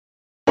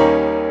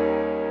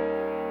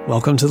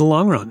Welcome to The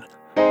Long Run.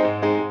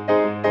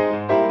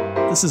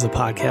 This is a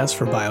podcast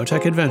for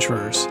biotech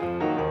adventurers.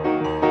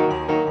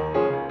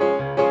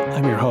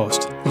 I'm your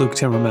host, Luke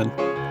Timmerman.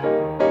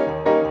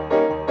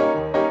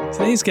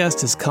 Today's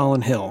guest is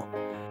Colin Hill.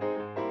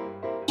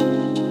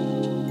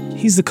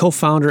 He's the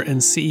co-founder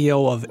and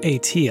CEO of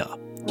Aitia.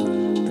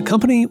 The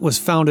company was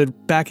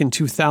founded back in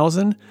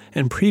 2000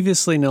 and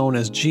previously known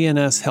as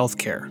GNS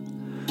Healthcare.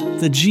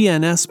 The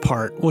GNS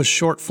part was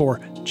short for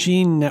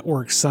Gene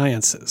Network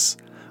Sciences,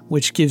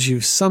 which gives you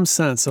some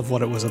sense of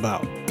what it was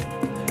about.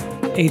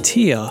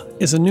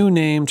 Aitia is a new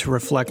name to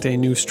reflect a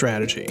new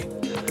strategy.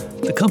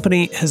 The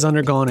company has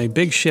undergone a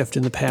big shift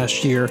in the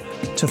past year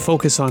to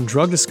focus on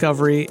drug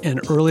discovery and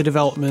early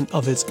development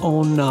of its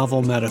own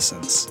novel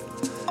medicines.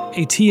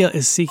 Aitia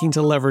is seeking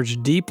to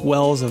leverage deep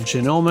wells of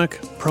genomic,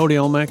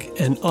 proteomic,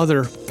 and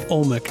other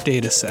omic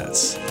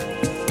datasets.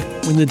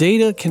 When the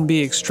data can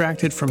be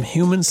extracted from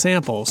human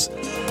samples,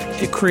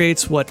 it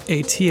creates what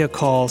Aitia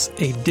calls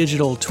a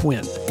digital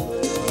twin.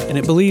 And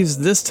it believes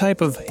this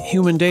type of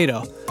human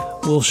data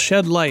will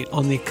shed light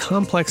on the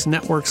complex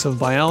networks of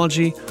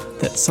biology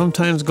that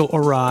sometimes go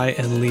awry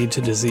and lead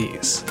to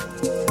disease.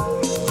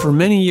 For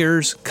many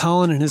years,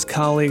 Colin and his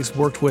colleagues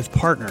worked with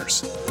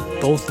partners,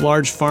 both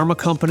large pharma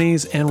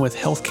companies and with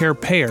healthcare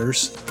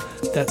payers,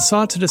 that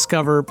sought to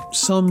discover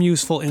some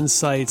useful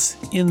insights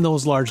in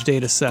those large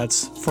data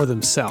sets for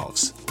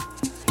themselves.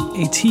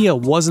 Aitia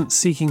wasn't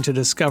seeking to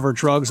discover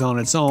drugs on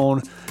its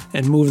own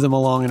and move them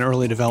along in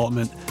early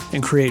development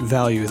and create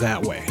value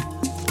that way.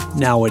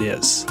 Now it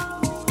is.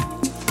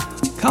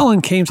 Colin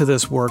came to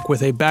this work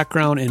with a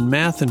background in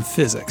math and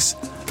physics,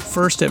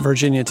 first at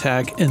Virginia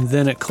Tech and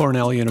then at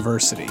Cornell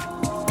University.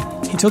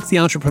 He took the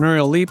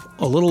entrepreneurial leap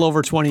a little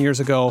over 20 years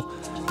ago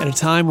at a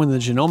time when the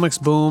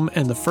genomics boom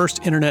and the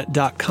first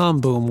internet.com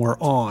boom were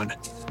on.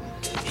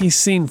 He's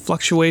seen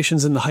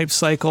fluctuations in the hype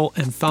cycle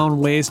and found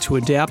ways to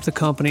adapt the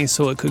company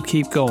so it could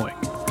keep going.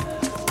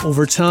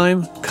 Over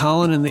time,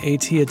 Colin and the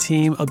Aitia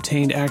team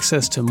obtained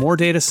access to more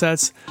data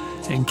sets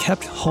and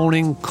kept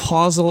honing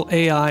causal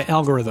AI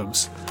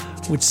algorithms,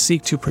 which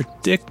seek to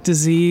predict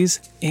disease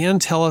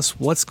and tell us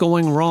what's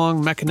going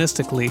wrong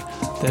mechanistically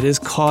that is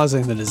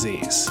causing the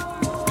disease.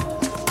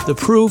 The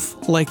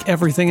proof, like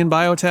everything in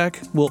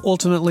biotech, will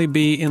ultimately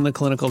be in the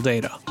clinical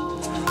data.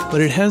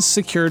 But it has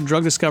secured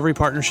drug discovery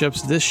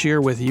partnerships this year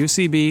with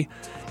UCB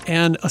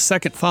and a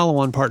second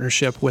follow-on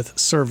partnership with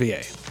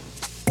Servier.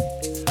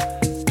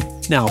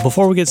 Now,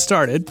 before we get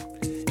started,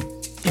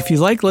 if you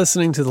like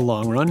listening to The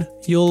Long Run,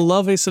 you'll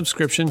love a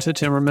subscription to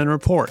Timmerman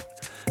Report.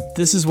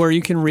 This is where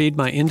you can read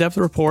my in-depth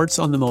reports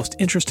on the most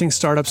interesting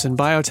startups in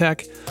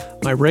biotech,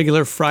 my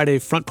regular Friday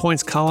Front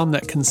Points column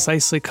that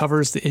concisely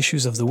covers the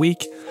issues of the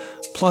week,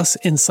 plus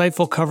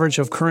insightful coverage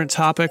of current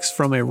topics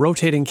from a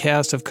rotating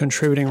cast of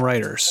contributing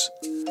writers.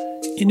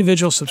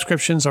 Individual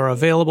subscriptions are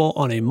available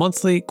on a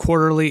monthly,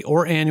 quarterly,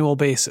 or annual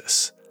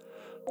basis.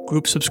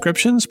 Group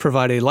subscriptions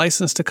provide a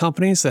license to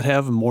companies that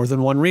have more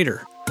than one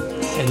reader,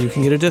 and you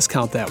can get a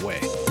discount that way.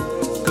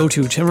 Go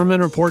to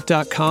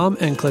timmermanreport.com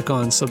and click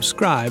on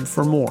subscribe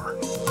for more.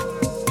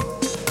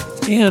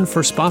 And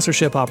for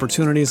sponsorship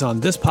opportunities on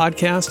this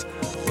podcast,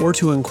 or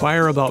to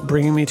inquire about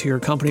bringing me to your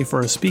company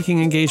for a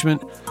speaking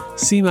engagement,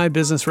 see my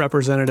business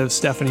representative,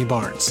 Stephanie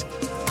Barnes.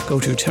 Go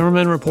to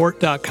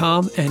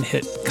timmermanreport.com and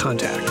hit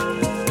contact.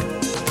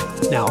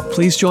 Now,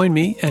 please join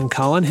me and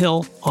Colin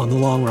Hill on The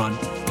Long Run.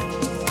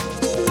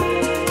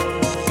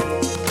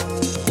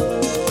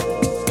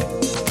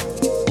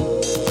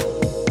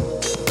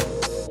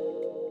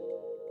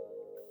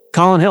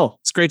 Colin Hill,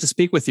 it's great to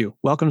speak with you.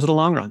 Welcome to The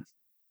Long Run.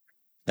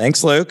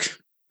 Thanks, Luke.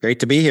 Great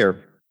to be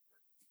here.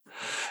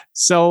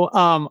 So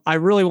I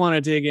really want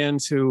to dig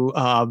into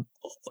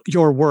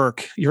your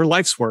work, your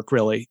life's work,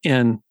 really,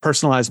 in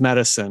personalized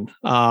medicine.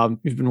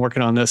 You've been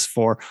working on this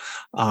for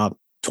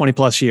 20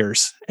 plus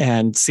years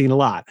and seen a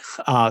lot.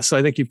 So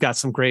I think you've got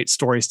some great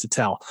stories to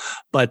tell.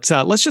 But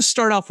let's just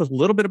start off with a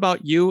little bit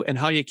about you and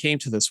how you came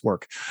to this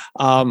work,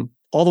 all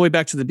the way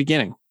back to the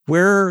beginning.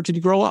 Where did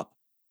you grow up?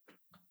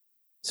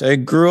 So I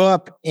grew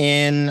up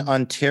in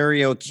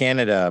Ontario,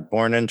 Canada,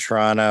 born in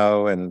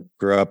Toronto and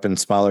grew up in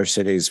smaller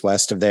cities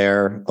west of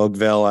there,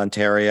 Oakville,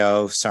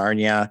 Ontario,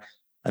 Sarnia,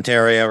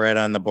 Ontario, right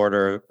on the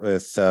border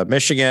with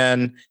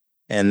Michigan,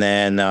 and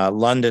then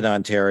London,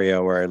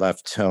 Ontario, where I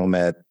left home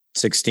at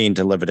 16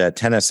 to live at a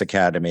tennis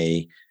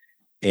academy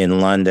in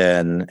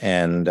London,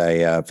 and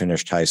I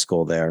finished high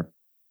school there.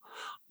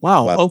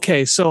 Wow.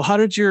 Okay. So how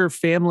did your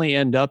family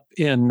end up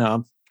in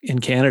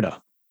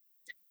Canada?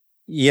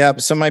 Yeah,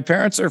 so my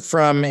parents are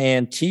from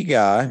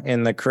Antigua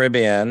in the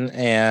Caribbean,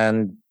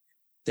 and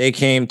they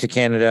came to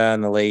Canada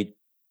in the late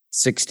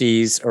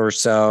 60s or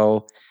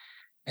so,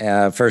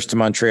 first to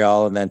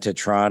Montreal and then to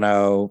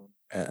Toronto.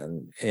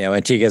 And,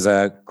 Antigua is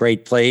a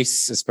great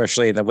place,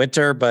 especially in the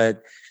winter,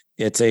 but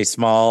it's a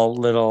small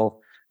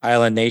little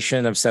island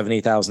nation of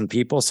 70,000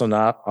 people, so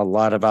not a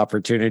lot of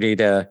opportunity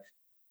to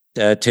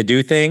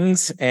do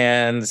things.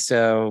 And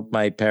so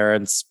my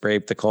parents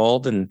braved the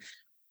cold and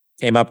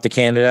came up to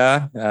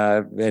Canada.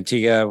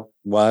 Antigua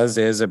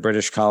is a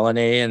British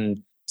colony,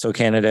 and So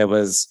Canada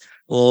was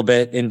a little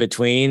bit in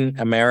between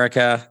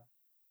America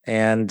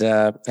and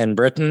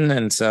Britain,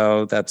 and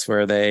so that's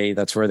where they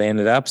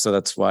ended up. So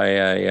that's why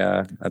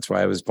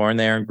I was born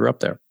there and grew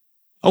up there.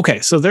 Okay,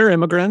 so they're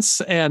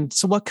immigrants, and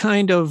so what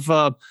kind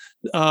of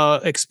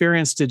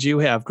experience did you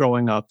have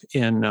growing up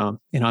in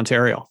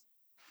Ontario?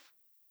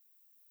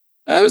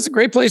 It was a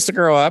great place to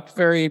grow up.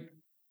 Very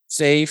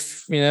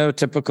safe,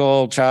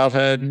 typical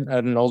childhood. I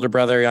had an older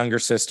brother, younger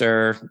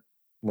sister.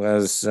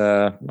 Was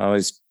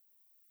always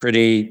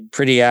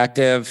pretty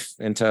active,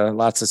 into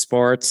lots of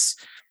sports,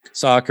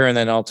 soccer, and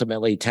then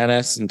ultimately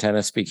tennis. And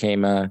tennis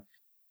became a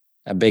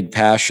big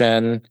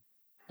passion.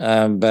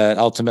 But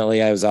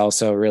ultimately, I was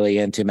also really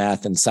into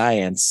math and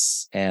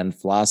science and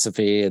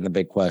philosophy and the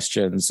big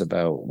questions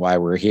about why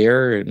we're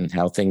here and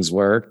how things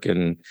work.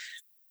 And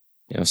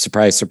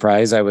surprise,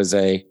 surprise, I was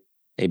a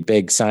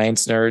big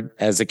science nerd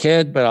as a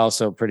kid, but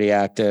also pretty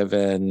active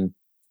and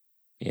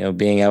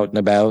being out and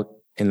about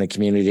in the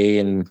community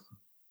and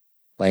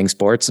playing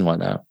sports and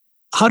whatnot.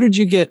 How did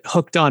you get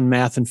hooked on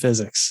math and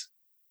physics?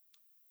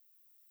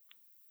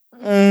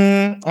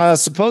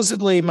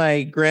 Supposedly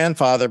my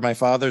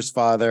father's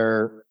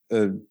father,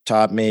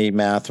 taught me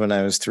math when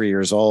I was 3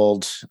 years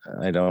old.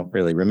 I don't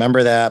really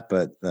remember that,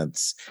 but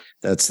that's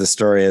the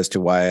story as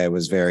to why I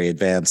was very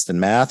advanced in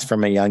math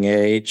from a young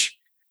age.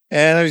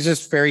 And I was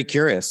just very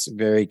curious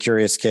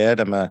kid.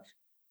 I'm a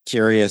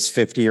curious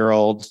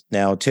 50-year-old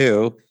now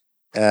too.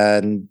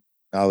 And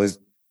I was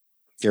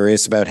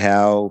curious about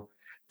how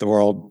the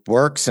world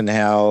works and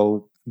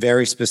how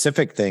very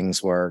specific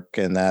things work.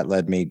 And that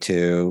led me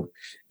to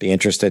be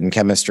interested in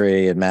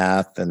chemistry and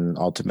math and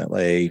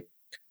ultimately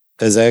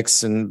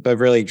physics, but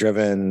really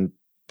driven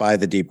by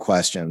the deep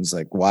questions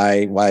like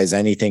why is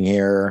anything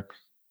here?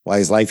 Why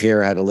is life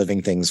here? How do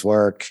living things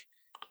work?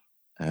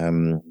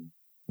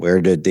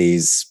 Where did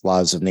these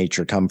laws of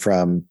nature come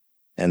from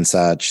and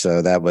such?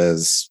 So that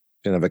was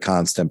kind of a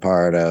constant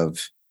part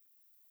of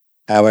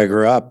how I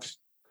grew up,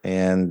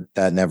 and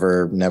that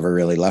never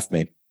really left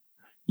me.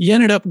 You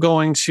ended up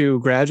going to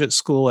graduate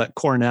school at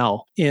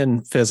Cornell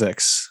in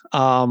physics.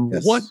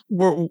 Yes.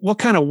 What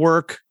kind of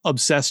work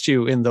obsessed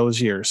you in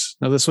those years?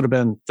 Now, this would have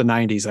been the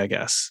 90s, I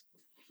guess.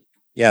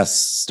 Yes,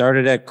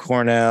 started at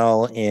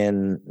Cornell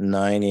in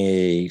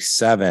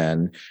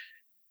 97.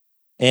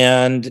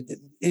 And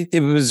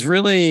it was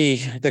really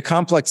the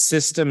complex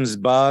systems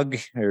bug,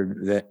 or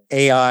the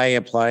AI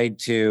applied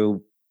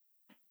to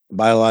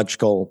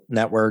biological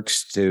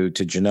networks, to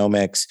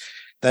genomics,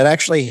 that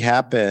actually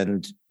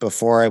happened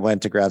before I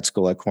went to grad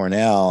school at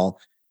Cornell.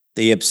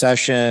 The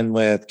obsession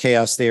with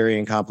chaos theory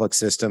and complex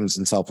systems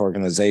and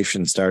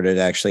self-organization started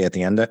actually at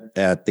the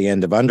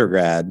end of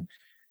undergrad.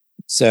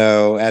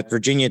 So at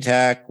Virginia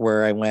Tech,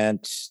 where I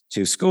went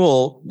to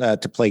school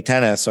to play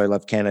tennis, so I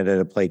left Canada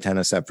to play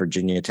tennis at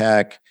Virginia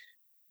Tech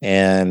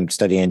and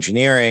study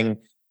engineering.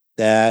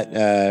 That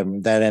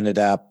ended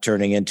up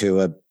turning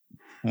into a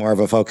more of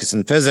a focus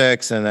in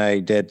physics, and I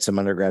did some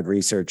undergrad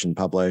research and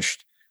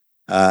published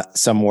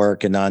some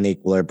work in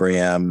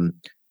non-equilibrium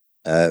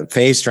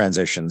phase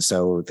transition.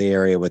 So the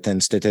area within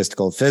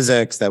statistical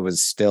physics that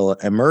was still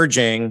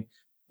emerging,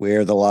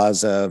 where the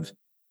laws of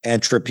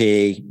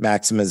entropy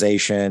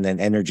maximization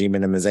and energy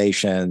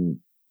minimization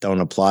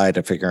don't apply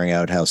to figuring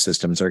out how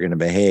systems are going to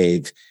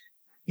behave.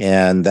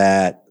 And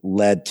that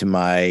led to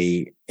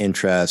my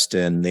interest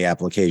in the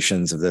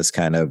applications of this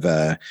kind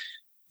of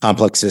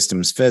complex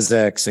systems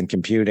physics and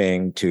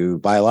computing to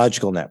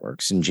biological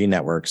networks and gene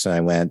networks. And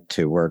I went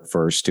to work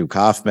for Stu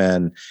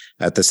Kaufman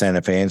at the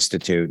Santa Fe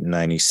Institute in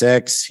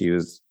 96. He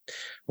was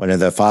one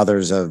of the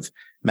fathers of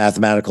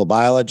mathematical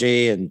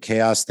biology and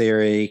chaos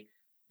theory.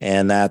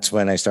 And that's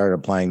when I started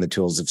applying the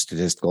tools of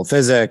statistical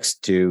physics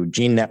to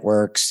gene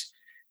networks,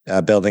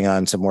 building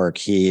on some work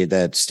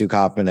that Stu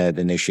Kaufman had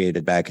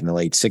initiated back in the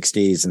late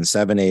 60s and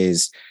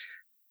 70s.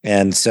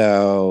 And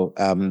so,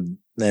 and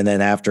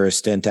then after a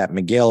stint at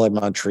McGill in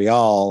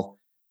Montreal,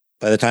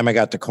 by the time I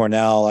got to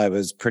Cornell, I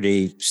was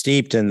pretty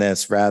steeped in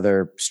this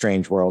rather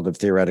strange world of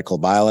theoretical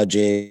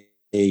biology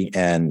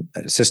and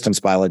systems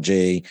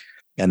biology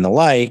and the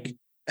like.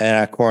 And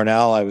at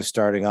Cornell, I was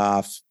starting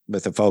off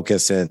with a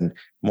focus in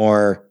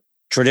more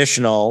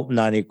traditional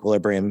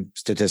non-equilibrium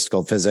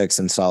statistical physics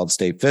and solid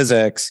state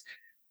physics.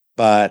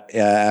 But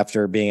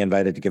after being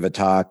invited to give a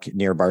talk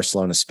near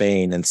Barcelona,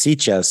 Spain, and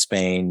Sitges,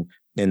 Spain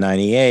in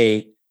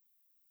 98,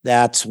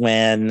 that's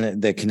when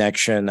the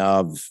connection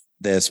of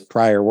this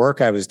prior work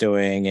I was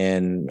doing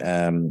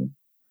in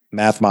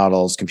math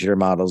models, computer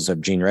models of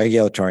gene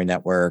regulatory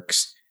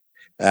networks,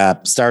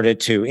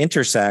 started to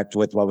intersect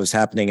with what was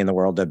happening in the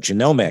world of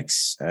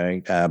genomics.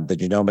 The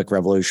genomic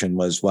revolution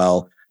was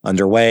well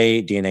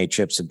underway. DNA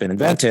chips had been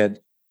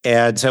invented.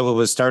 And so it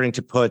was starting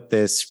to put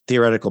this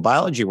theoretical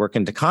biology work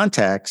into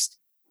context,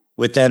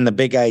 with then the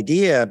big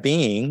idea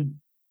being,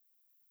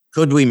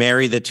 could we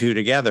marry the two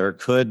together?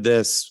 Could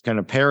this kind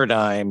of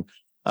paradigm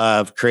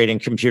of creating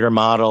computer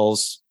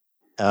models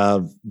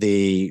of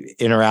the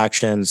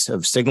interactions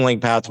of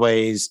signaling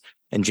pathways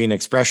and gene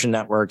expression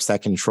networks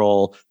that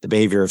control the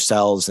behavior of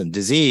cells and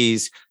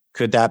disease,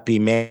 could that be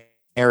married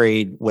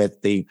married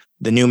with the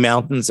new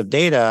mountains of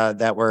data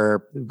that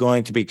were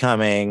going to be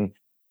coming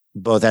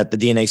both at the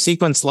DNA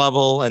sequence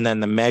level and then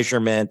the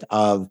measurement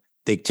of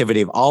the activity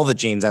of all the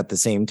genes at the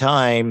same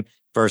time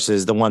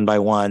versus the one by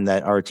one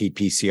that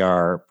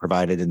RT-PCR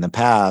provided in the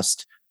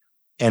past.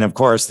 And of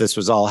course, this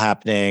was all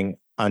happening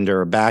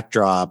under a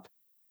backdrop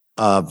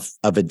of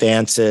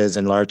advances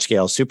in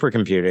large-scale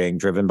supercomputing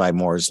driven by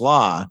Moore's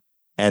law.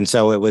 And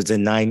so it was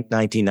in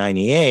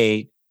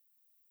 1998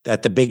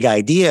 that the big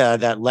idea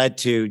that led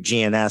to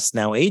GNS,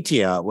 now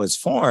Aitia, was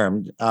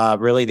formed.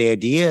 Really the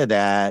idea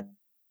that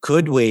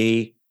could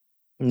we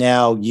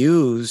now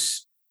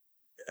use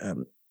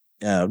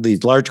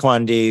these large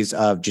quantities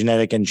of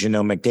genetic and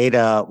genomic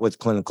data with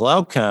clinical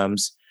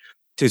outcomes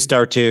to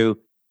start to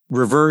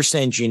reverse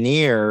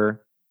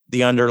engineer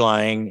the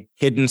underlying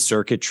hidden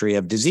circuitry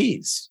of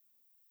disease.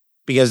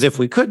 Because if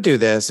we could do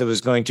this, it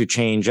was going to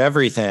change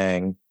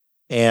everything.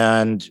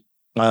 And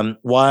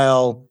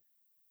while,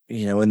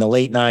 in the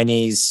late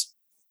 90s,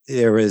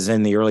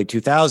 in the early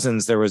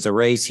 2000s, there was a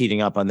race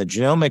heating up on the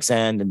genomics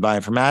end and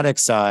bioinformatics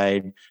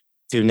side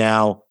to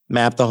now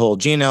map the whole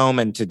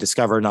genome and to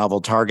discover novel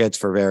targets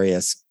for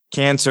various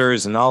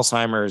cancers and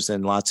Alzheimer's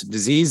and lots of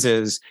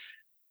diseases.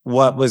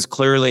 What was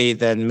clearly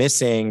then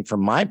missing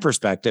from my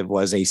perspective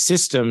was a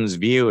systems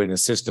view and a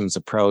systems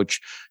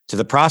approach to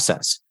the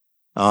process.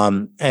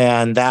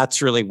 And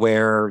that's really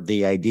where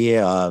the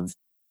idea of,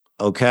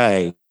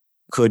 okay,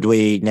 could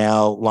we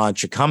now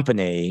launch a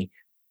company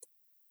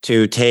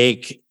to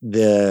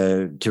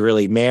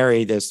really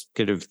marry this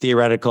kind of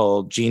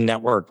theoretical gene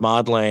network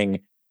modeling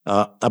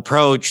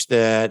approach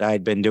that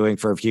I'd been doing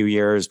for a few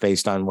years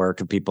based on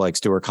work of people like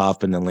Stuart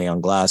Kaufman and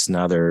Leon Glass and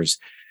others.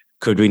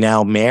 Could we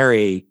now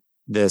marry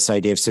this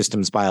idea of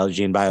systems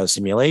biology and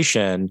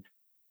biosimulation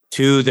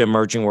to the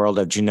emerging world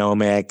of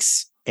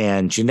genomics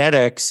and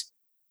genetics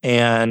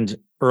and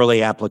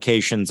early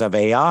applications of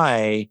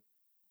AI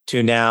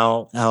to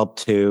now help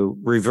to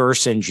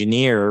reverse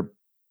engineer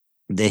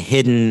the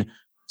hidden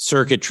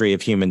circuitry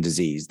of human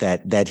disease,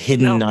 that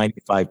hidden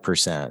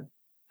 95%.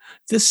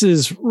 This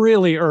is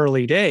really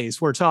early days.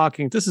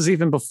 This is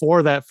even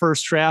before that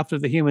first draft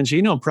of the Human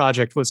Genome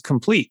Project was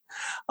complete.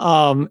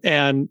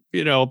 And,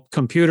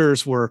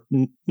 computers were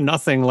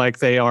nothing like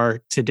they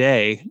are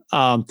today.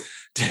 Do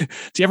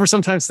you ever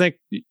sometimes think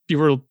you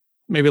were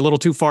maybe a little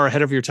too far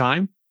ahead of your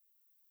time?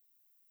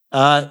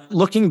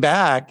 Looking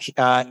back,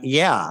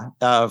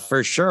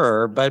 for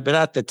sure. But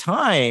at the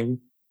time,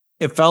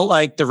 it felt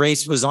like the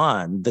race was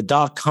on.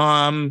 The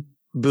 .com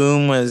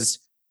boom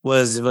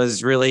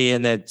was really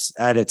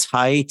at its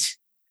height,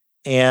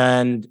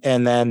 and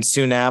then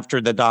soon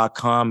after the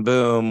 .com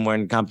boom,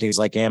 when companies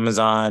like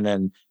Amazon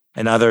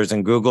and others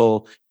and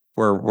Google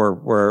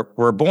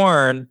were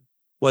born,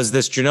 was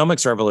this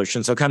genomics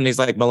revolution. So companies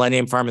like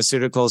Millennium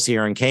Pharmaceuticals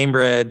here in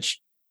Cambridge,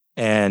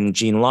 and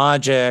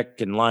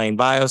GeneLogic and Lion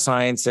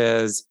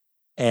Biosciences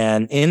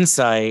and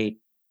Insight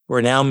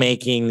were now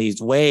making these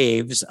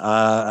waves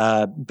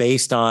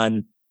based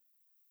on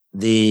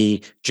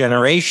the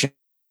generation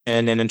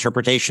and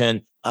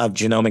interpretation of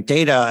genomic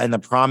data and the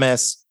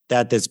promise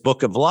that this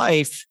book of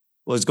life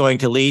was going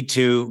to lead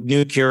to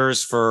new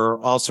cures for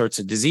all sorts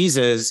of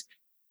diseases.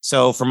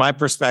 So from my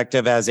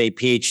perspective as a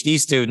PhD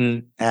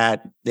student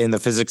in the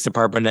physics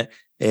department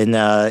in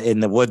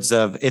the woods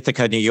of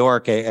Ithaca, New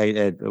York,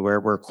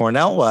 where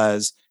Cornell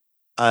was,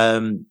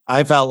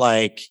 I felt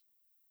like,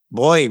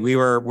 boy, we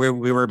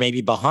were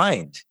maybe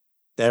behind.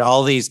 That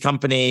all these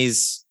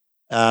companies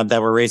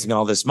that were raising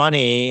all this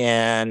money,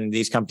 and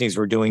these companies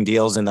were doing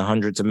deals in the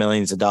hundreds of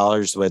millions of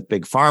dollars with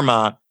big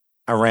pharma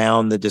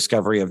around the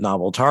discovery of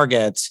novel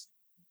targets.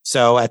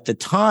 So at the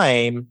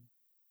time,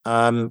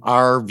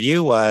 our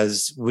view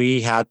was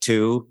we had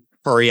to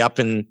hurry up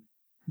and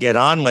get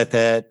on with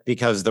it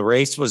because the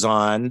race was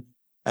on.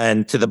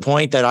 And to the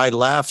point that I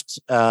left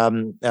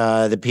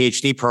the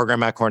PhD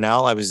program at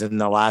Cornell, I was in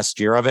the last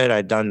year of it.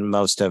 I'd done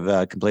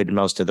completed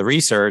most of the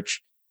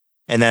research.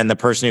 And then the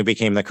person who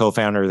became the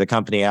co-founder of the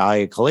company,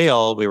 Ali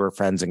Khalil, we were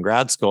friends in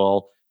grad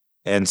school.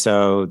 And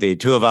so the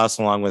two of us,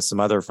 along with some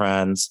other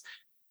friends,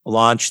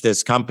 launched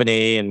this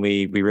company. And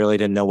we really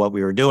didn't know what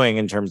we were doing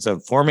in terms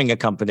of forming a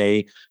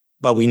company,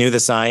 but we knew the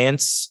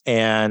science.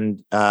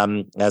 And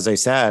as I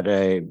said,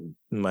 I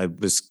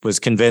was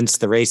convinced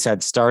the race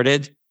had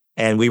started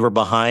and we were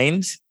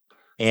behind.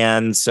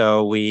 And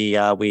so we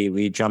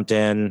jumped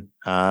in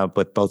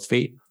with both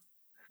feet.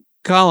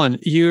 Colin,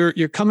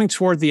 you're coming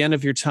toward the end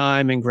of your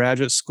time in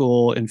graduate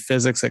school in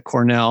physics at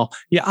Cornell.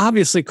 You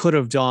obviously could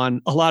have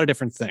done a lot of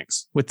different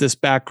things with this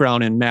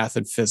background in math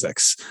and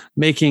physics,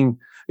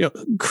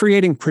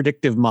 creating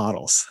predictive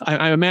models.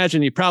 I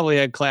imagine you probably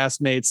had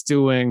classmates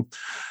doing,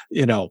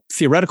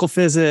 theoretical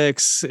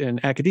physics in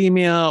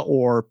academia,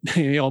 or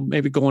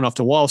maybe going off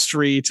to Wall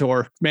Street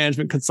or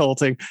management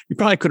consulting. You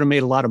probably could have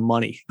made a lot of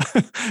money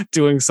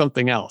doing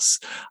something else.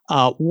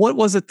 What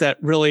was it that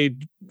really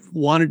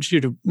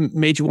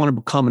made you want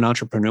to become an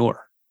entrepreneur?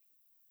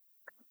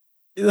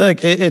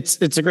 Look,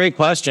 it's a great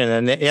question,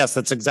 and yes,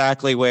 that's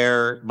exactly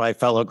where my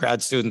fellow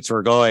grad students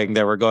were going.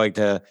 They were going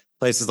to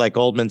places like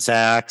Goldman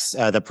Sachs.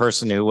 The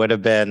person who would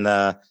have been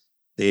the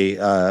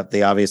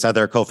obvious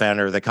other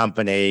co-founder of the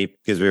company,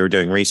 because we were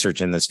doing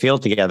research in this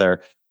field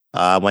together,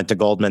 went to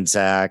Goldman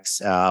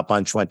Sachs. A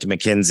bunch went to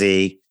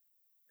McKinsey.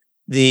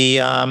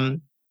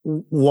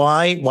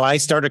 Why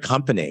start a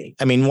company?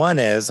 I mean, one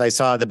is I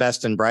saw the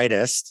best and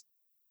brightest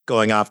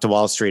going off to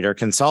Wall Street or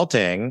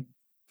consulting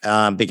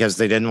because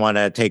they didn't want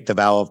to take the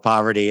vow of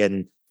poverty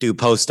and do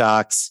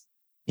postdocs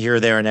here,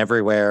 there, and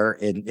everywhere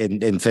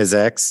in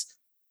physics.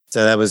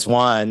 So that was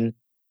one.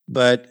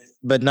 But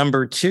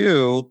number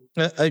two,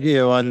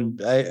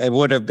 I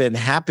would have been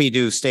happy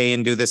to stay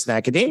and do this in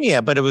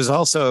academia, but it was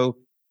also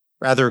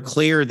rather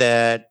clear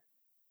that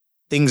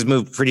things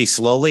moved pretty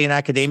slowly in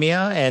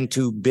academia, and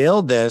to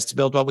build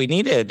what we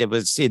needed,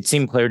 it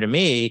seemed clear to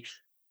me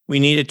we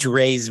needed to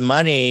raise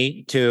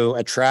money to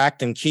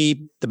attract and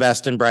keep the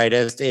best and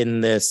brightest in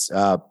this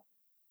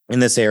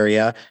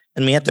area,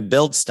 and we had to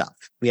build stuff.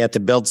 We had to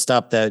build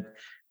stuff, that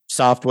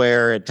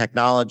software and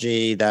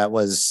technology that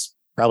was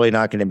probably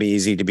not going to be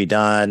easy to be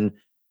done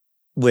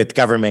with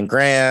government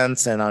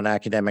grants and on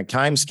academic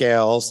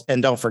timescales.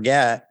 And don't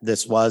forget,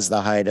 this was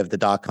the height of the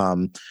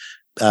dot-com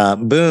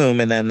boom,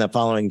 and then the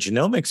following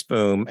genomics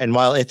boom. And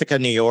while Ithaca,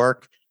 New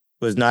York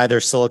was neither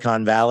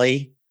Silicon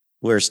Valley,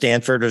 where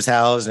Stanford was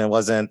housed, and it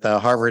wasn't the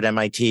Harvard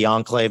MIT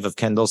enclave of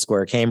Kendall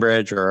Square,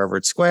 Cambridge, or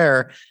Harvard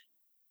Square,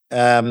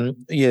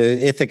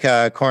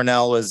 Ithaca,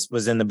 Cornell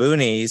was in the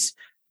boonies,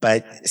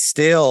 but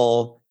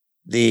still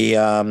the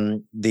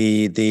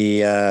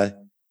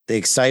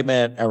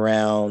excitement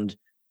around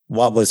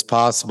what was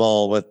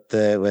possible with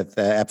the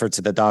efforts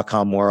of the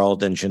dot-com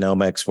world and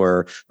genomics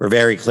were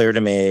very clear to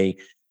me.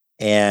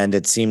 And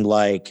it seemed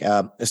like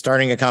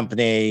starting a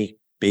company,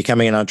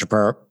 becoming an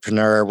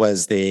entrepreneur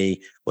was the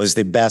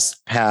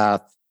best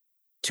path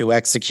to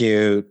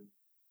execute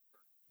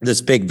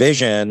this big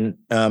vision.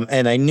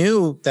 And I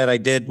knew that I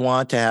did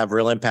want to have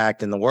real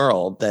impact in the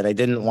world, that I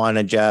didn't want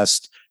to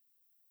just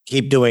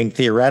keep doing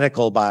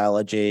theoretical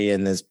biology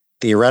and this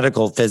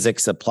theoretical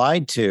physics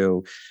applied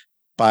to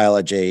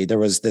biology. There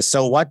was the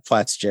so what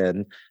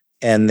question,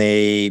 and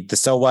the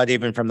so what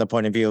even from the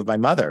point of view of my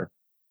mother,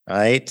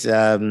 right?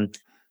 Could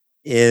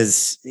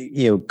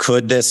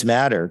this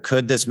matter?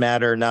 Could this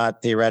matter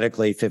not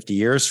theoretically 50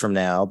 years from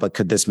now, but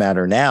could this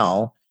matter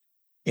now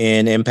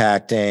in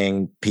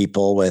impacting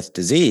people with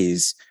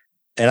disease?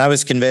 And I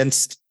was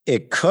convinced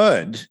it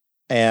could.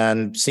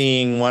 And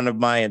seeing one of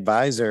my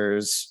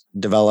advisors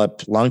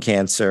develop lung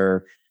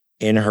cancer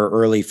in her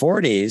early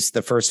 40s,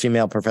 the first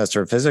female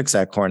professor of physics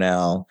at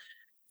Cornell,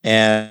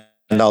 and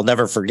I'll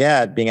never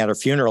forget being at her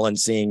funeral and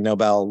seeing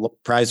Nobel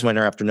Prize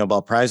winner after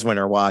Nobel Prize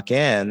winner walk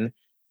in.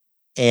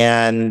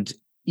 And,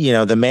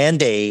 the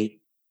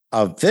mandate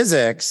of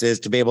physics is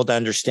to be able to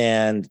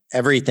understand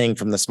everything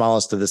from the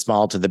smallest of the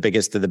small to the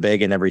biggest of the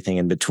big and everything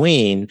in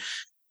between,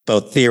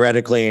 both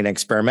theoretically and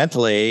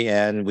experimentally.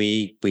 And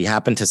we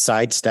happen to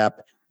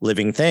sidestep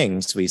living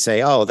things. We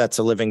say, oh, that's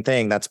a living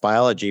thing. That's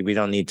biology. We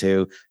don't need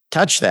to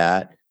touch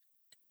that.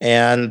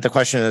 And the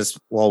question is,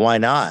 well, why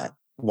not?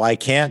 Why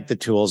can't the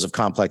tools of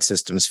complex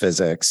systems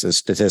physics,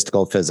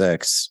 statistical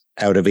physics,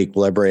 out of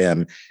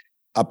equilibrium,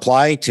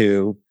 apply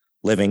to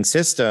living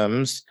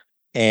systems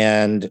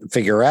and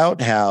figure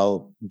out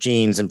how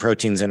genes and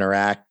proteins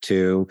interact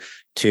to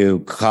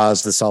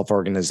cause the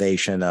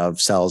self-organization of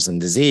cells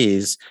and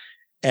disease?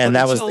 And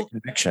that was the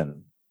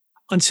conviction.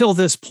 Until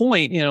this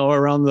point,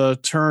 around the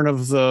turn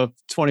of the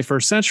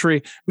 21st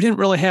century, we didn't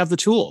really have the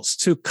tools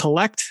to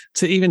collect,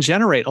 to even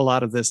generate a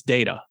lot of this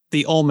data,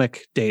 the omic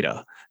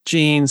data,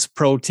 genes,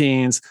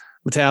 proteins,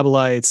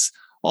 metabolites,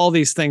 all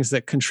these things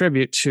that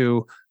contribute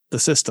to the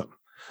system.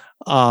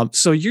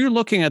 So you're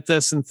looking at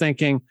this and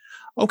thinking,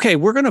 okay,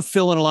 we're going to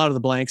fill in a lot of the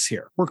blanks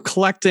here. We're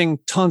collecting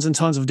tons and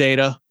tons of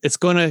data.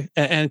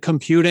 And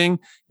computing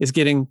is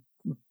getting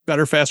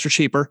better, faster,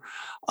 cheaper.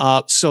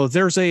 So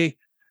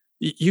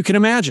you can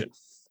imagine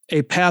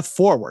a path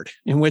forward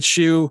in which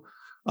you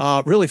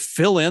really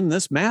fill in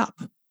this map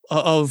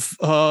of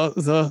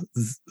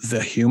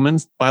the human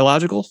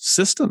biological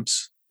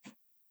systems.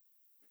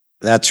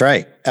 That's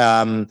right.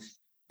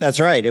 That's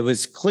right. It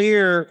was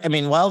clear. I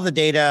mean, while the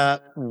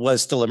data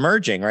was still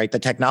emerging, right, the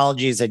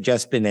technologies had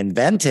just been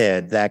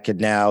invented that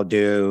could now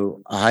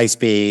do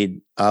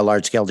high-speed,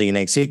 large-scale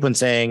DNA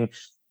sequencing,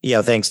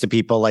 thanks to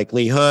people like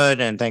Lee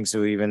Hood and thanks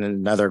to even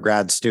another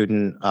grad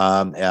student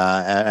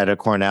at a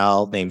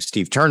Cornell named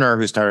Steve Turner,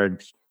 who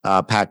started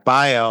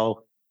PacBio.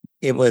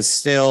 It was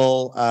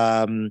still,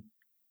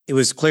 it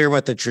was clear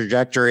where the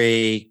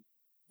trajectory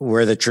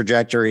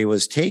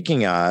was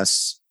taking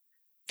us,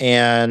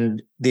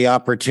 and the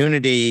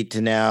opportunity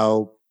to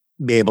now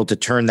be able to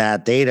turn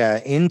that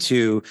data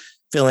into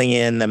filling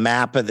in the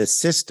map of the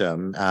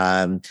system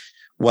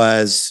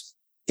was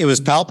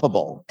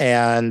palpable.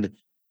 And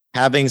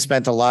having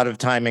spent a lot of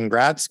time in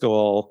grad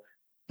school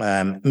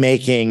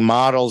making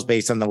models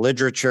based on the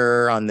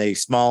literature, on the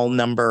small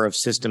number of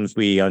systems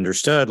we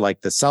understood,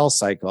 like the cell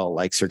cycle,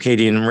 like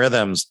circadian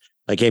rhythms,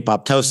 like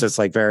apoptosis,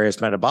 like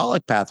various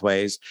metabolic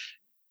pathways,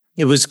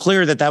 it was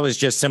clear that was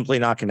just simply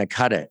not going to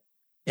cut it.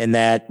 and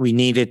that we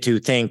needed to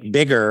think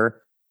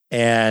bigger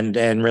and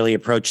really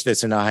approach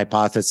this in a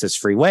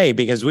hypothesis-free way,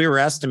 because we were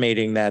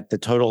estimating that the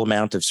total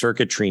amount of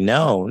circuitry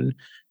known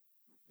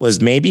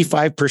was maybe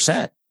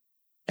 5%.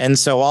 And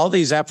so all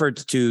these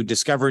efforts to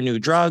discover new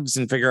drugs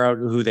and figure out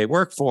who they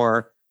work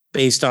for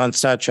based on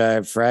such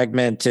a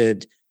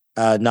fragmented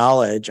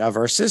knowledge of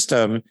our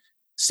system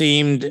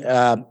seemed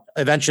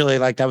eventually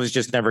like that was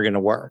just never going to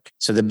work.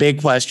 So the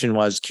big question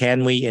was,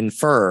 can we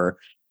infer?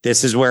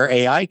 This is where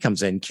AI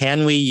comes in.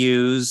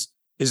 Is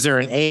there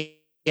an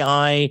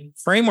AI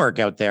framework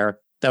out there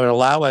that would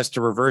allow us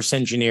to reverse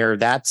engineer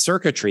that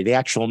circuitry, the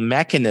actual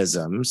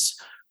mechanisms,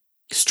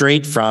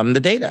 straight from the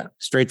data,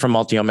 straight from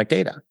multi-omic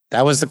data?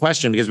 That was the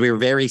question, because we were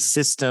very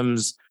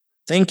systems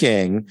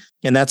thinking,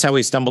 and that's how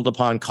we stumbled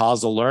upon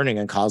causal learning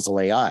and causal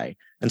AI.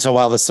 And so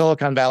while the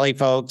Silicon Valley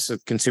folks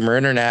with consumer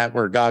internet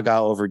were gaga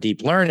over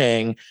deep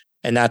learning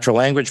and natural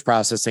language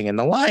processing and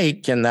the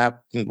like, and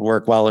that can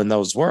work well in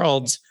those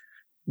worlds,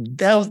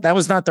 that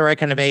was not the right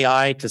kind of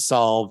AI to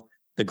solve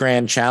the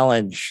grand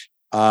challenge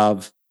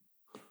of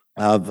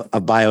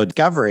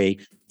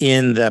biodiscovery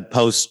in the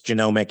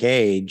post-genomic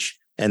age.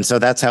 And so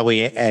that's how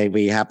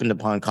we happened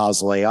upon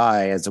causal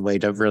AI as a way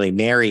to really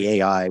marry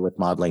AI with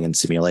modeling and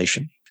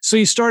simulation. So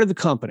you started the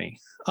company.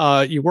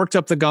 You worked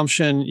up the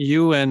gumption.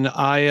 You and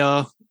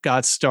I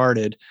got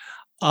started.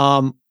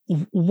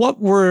 What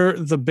were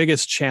the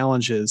biggest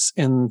challenges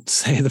in,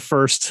 say, the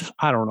first,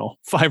 5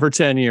 or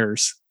 10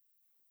 years?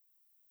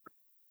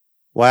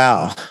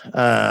 Wow.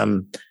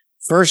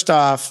 First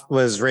off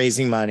was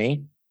raising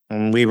money.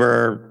 And we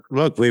were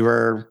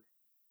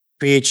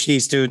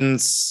PhD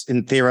students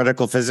in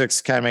theoretical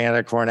physics coming out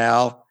of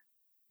Cornell.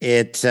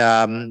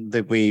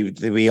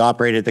 We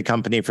operated the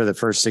company for the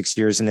first 6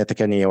 years in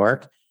Ithaca, New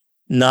York.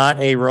 Not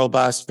a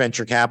robust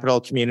venture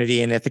capital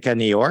community in Ithaca,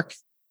 New York,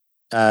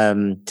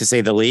 to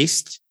say the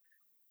least.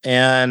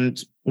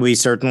 And we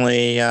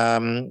certainly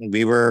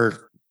we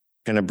were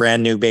kind of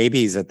brand new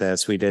babies at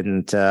this. We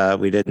didn't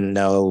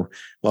know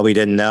what we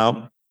didn't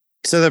know.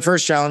 So the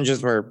first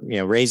challenges were,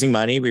 raising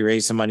money. We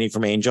raised some money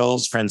from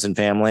angels, friends, and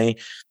family.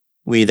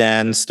 We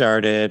then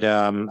started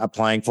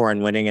applying for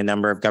and winning a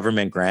number of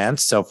government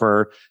grants. So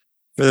for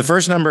the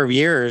first number of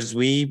years,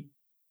 we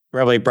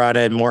probably brought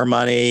in more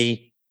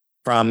money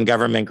from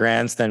government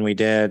grants than we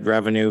did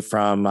revenue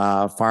from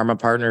pharma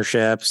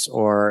partnerships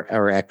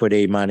or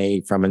equity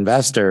money from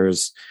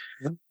investors.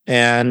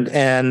 And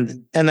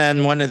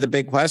then one of the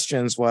big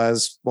questions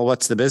was, well,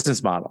 what's the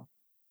business model?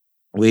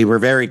 We were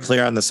very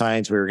clear on the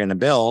science we were going to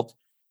build.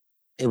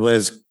 It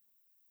was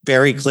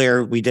very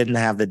clear we didn't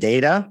have the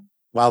data.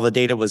 While the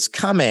data was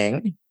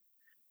coming,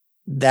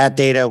 that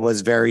data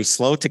was very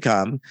slow to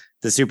come.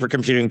 The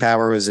supercomputing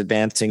power was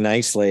advancing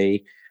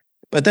nicely.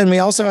 But then we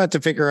also had to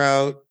figure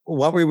out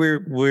what were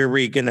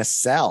we going to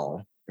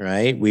sell,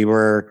 right? We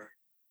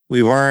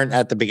weren't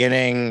at the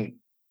beginning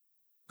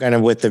kind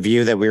of with the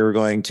view that we were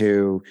going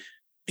to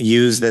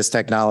use this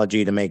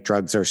technology to make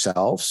drugs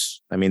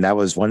ourselves. I mean, that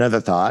was one of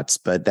the thoughts,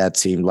 but that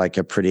seemed like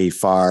a pretty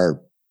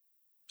far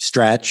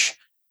stretch.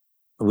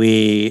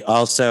 We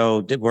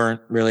also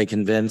weren't really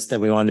convinced that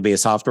we wanted to be a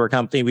software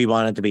company. We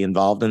wanted to be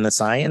involved in the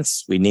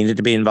science. We needed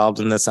to be involved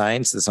in the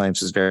science. The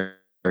science was very,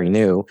 very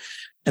new.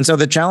 And so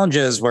the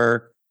challenges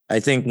were, I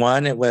think,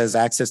 one, it was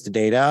access to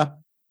data.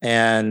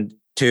 And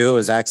two, it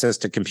was access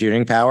to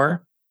computing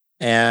power.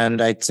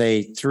 And I'd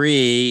say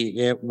three,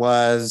 it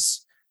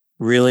was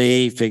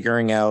really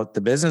figuring out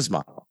the business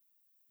model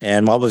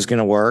and what was going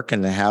to work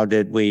and how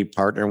did we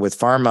partner with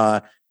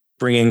pharma,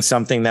 bringing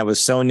something that was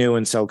so new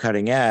and so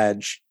cutting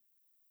edge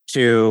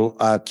to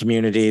a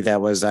community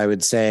that was, I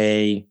would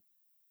say,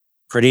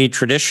 pretty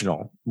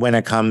traditional when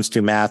it comes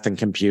to math and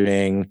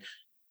computing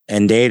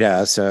and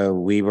data. So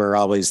we were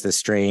always the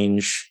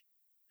strange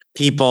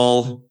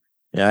people,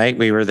 right?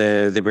 We were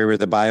the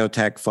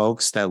biotech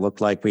folks that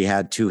looked like we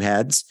had two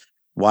heads.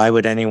 Why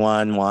would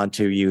anyone want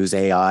to use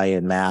AI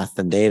and math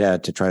and data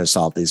to try to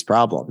solve these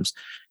problems?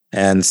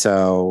 And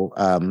so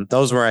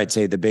those were, I'd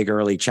say, the big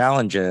early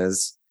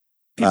challenges.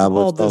 People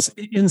called this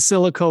in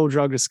silico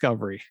drug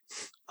discovery.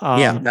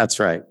 Yeah, that's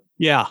right.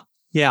 Yeah.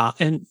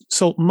 And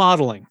so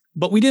modeling,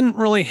 but we didn't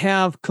really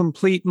have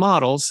complete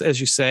models, as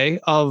you say,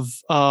 of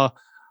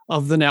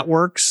the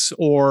networks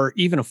or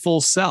even a full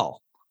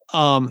cell.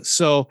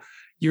 So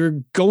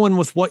you're going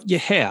with what you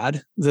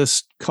had,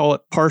 this, call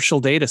it partial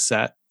data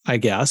set, I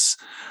guess.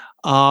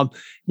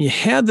 You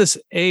had this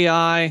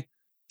AI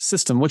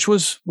system, which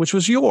was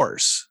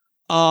yours.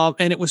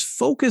 And it was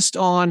focused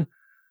on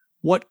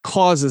what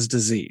causes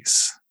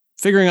disease,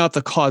 figuring out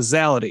the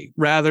causality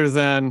rather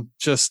than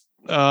just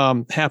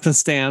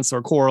happenstance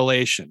or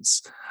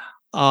correlations.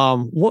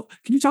 What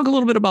can you talk a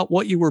little bit about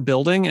what you were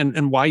building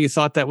and why you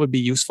thought that would be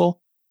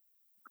useful?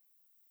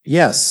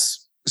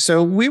 Yes.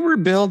 So we were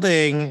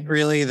building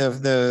really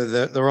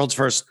the world's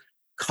first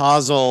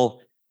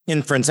causal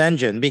inference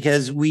engine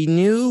because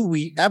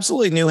we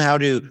absolutely knew how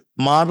to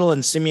model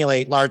and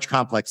simulate large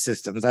complex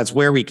systems. That's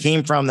where we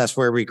came from. That's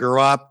where we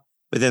grew up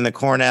within the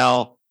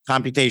Cornell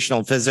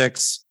computational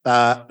physics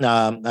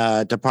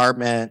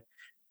department.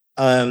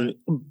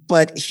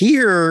 But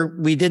here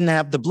we didn't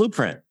have the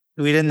blueprint.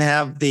 We didn't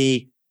have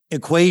the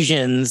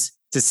equations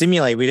to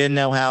simulate. We didn't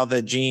know how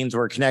the genes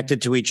were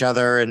connected to each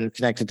other and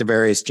connected to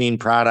various gene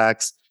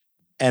products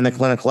and the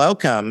clinical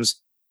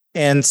outcomes.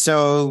 And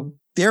so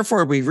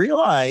therefore we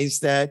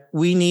realized that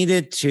we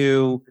needed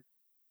to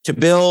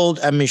build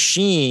a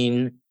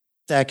machine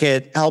that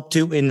could help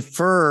to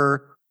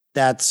infer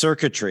that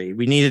circuitry.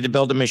 We needed to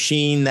build a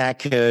machine that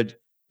could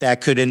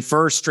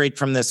infer straight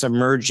from this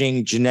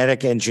emerging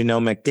genetic and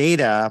genomic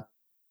data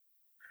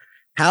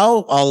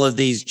how all of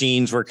these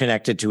genes were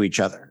connected to each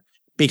other.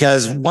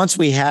 Because once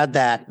we had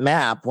that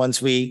map,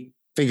 once we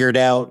figured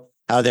out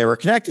how they were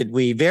connected,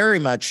 we very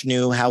much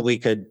knew how we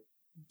could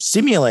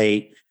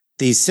simulate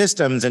these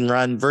systems and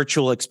run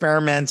virtual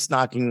experiments,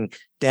 knocking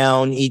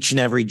down each and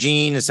every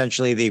gene,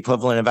 essentially the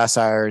equivalent of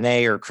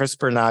siRNA or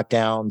CRISPR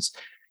knockdowns.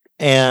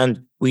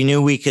 And we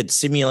knew we could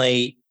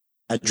simulate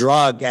a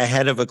drug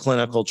ahead of a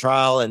clinical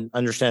trial and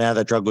understand how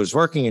that drug was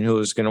working and who it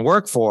was going to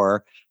work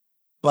for.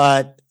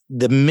 But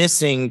the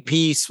missing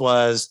piece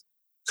was,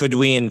 could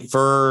we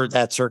infer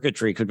that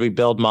circuitry? Could we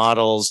build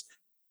models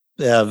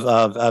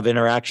of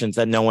interactions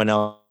that no one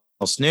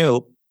else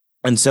knew?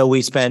 And so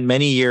we spent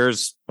many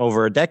years,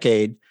 over a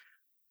decade,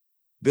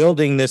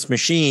 building this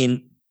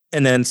machine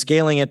and then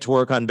scaling it to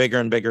work on bigger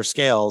and bigger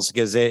scales,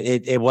 because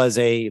it was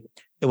a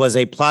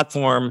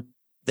platform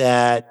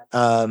that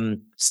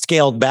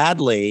scaled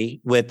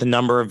badly with the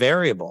number of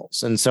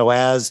variables. And so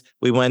as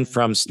we went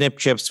from SNP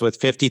chips with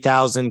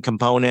 50,000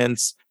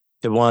 components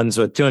to ones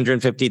with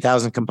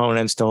 250,000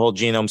 components to whole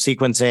genome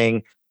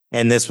sequencing,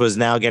 and this was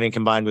now getting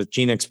combined with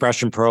gene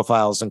expression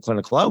profiles and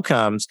clinical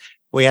outcomes,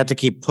 we had to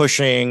keep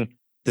pushing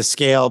the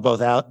scale both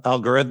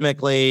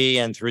algorithmically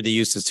and through the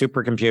use of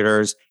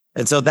supercomputers.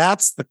 And so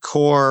that's the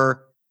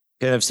core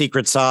kind of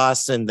secret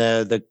sauce and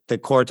the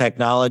core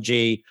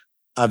technology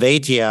of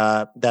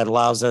Aitia that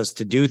allows us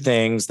to do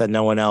things that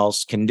no one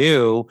else can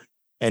do,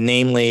 and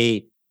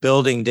namely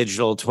building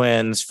digital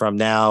twins from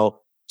now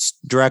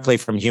directly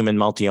from human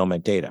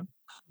multi-omic data.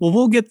 Well,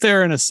 we'll get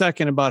there in a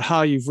second about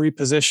how you've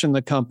repositioned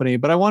the company,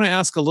 but I want to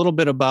ask a little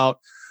bit about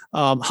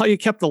how you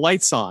kept the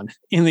lights on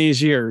in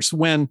these years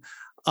when,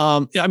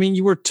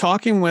 you were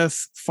talking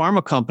with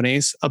pharma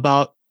companies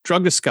about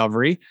drug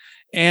discovery,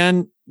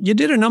 and you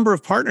did a number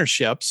of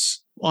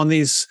partnerships on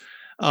these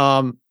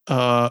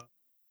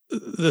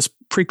this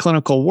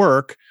preclinical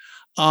work.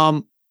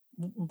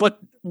 But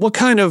what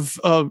kind of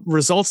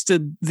results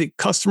did the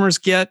customers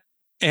get,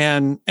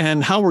 and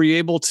how were you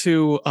able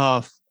to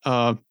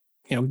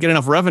get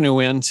enough revenue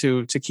in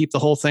to keep the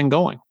whole thing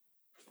going?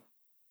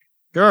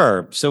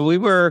 Sure. So we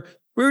were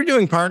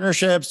doing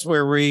partnerships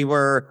where we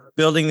were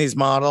building these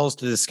models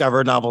to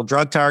discover novel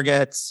drug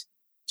targets,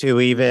 to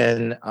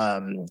even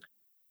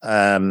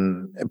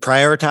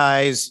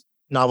prioritize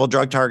novel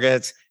drug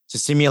targets, to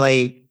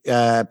simulate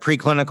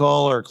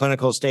preclinical or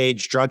clinical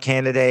stage drug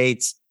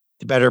candidates,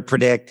 to better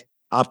predict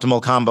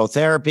optimal combo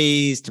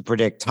therapies, to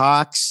predict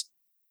tox,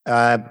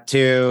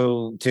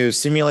 to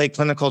simulate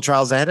clinical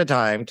trials ahead of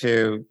time,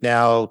 to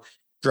now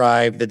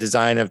drive the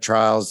design of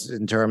trials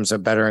in terms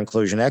of better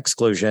inclusion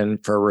exclusion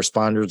for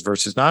responders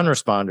versus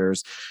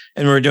non-responders.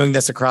 And we're doing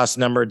this across a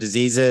number of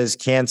diseases: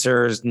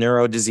 cancers,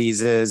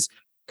 neurodiseases,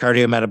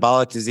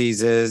 cardiometabolic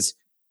diseases,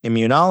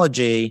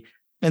 immunology.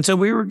 And so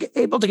we were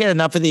able to get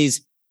enough of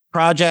these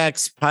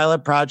projects,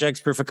 pilot projects,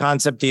 proof of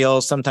concept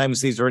deals. Sometimes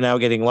these were now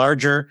getting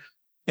larger.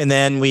 And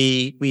then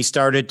we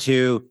started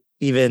to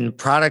even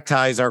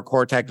productize our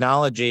core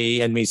technology,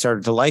 and we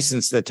started to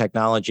license the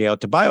technology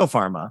out to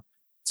biopharma.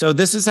 So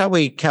this is how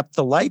we kept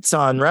the lights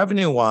on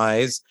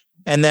revenue-wise.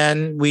 And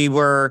then we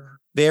were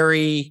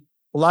very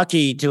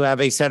lucky to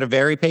have a set of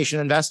very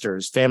patient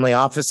investors, family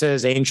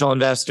offices, angel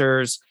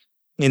investors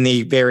in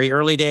the very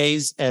early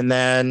days. And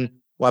then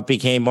what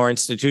became more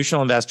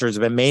institutional investors,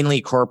 but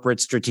mainly corporate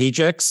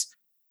strategics,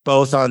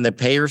 both on the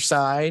payer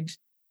side,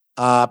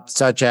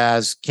 such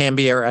as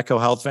Cambia or Echo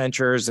Health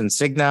Ventures and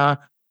Cigna,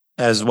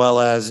 as well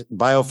as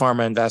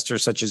biopharma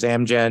investors such as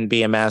Amgen,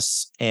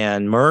 BMS,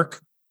 and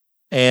Merck.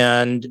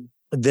 And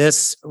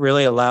this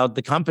really allowed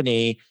the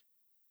company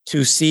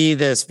to see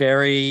this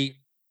very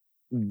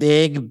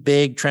big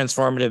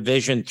transformative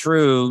vision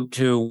through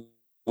to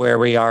where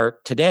we are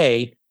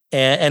today.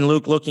 And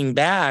Luke, looking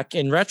back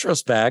in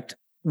retrospect,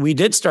 we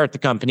did start the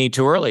company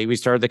too early. We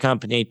started the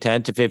company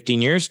 10 to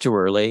 15 years too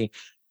early.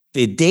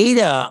 The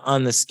data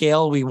on the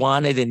scale we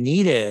wanted and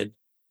needed,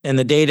 and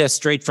the data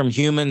straight from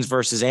humans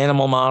versus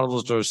animal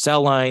models or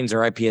cell lines or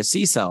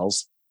iPSC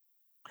cells,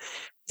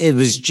 it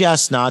was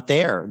just not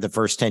there the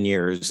first 10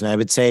 years. And I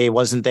would say it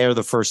wasn't there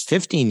the first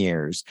 15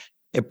 years.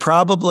 It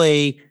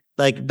probably,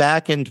 like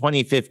back in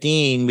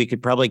 2015, we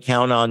could probably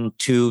count on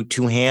two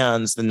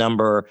hands the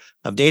number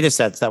of data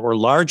sets that were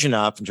large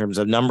enough in terms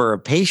of number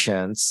of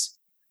patients,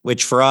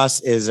 which for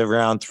us is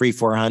around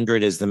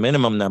 300-400 is the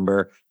minimum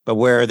number, but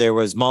where there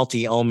was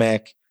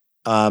multi-omic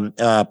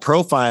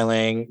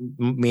profiling,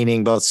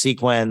 meaning both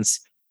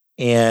sequence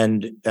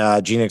and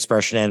gene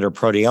expression and or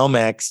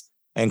proteomics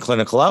and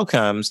clinical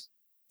outcomes.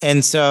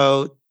 And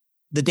so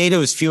the data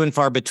was few and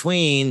far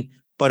between,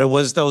 but it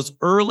was those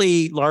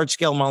early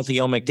large-scale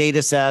multi-omic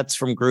data sets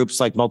from groups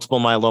like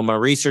Multiple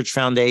Myeloma Research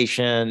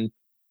Foundation,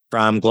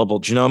 from Global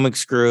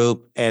Genomics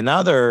Group, and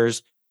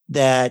others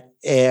that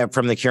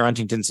from the Cure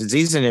Huntington's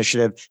Disease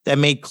Initiative that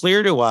made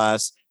clear to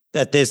us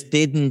that this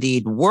did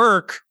indeed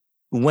work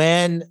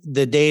when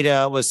the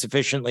data was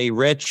sufficiently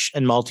rich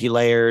and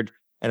multi-layered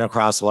and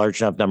across a large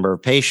enough number of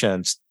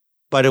patients.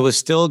 But it was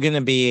still going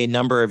to be a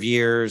number of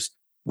years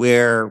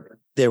where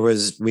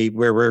we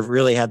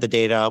really had the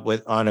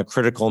data on a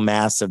critical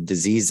mass of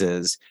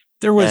diseases.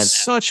 There was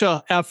such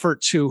an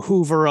effort to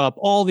hoover up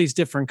all these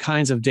different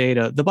kinds of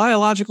data, the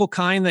biological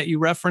kind that you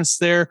referenced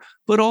there,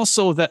 but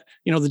also that,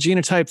 the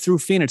genotype through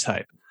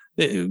phenotype,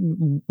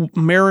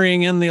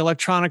 marrying in the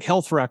electronic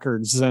health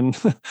records and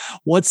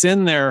what's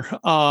in there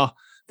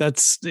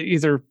that's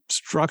either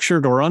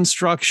structured or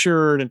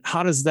unstructured. And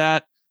how does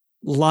that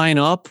line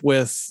up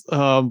with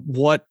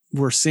what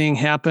we're seeing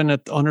happen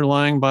at the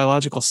underlying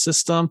biological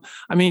system?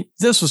 I mean,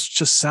 this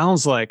just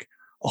sounds like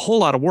a whole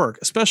lot of work,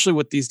 especially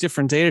with these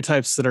different data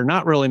types that are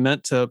not really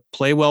meant to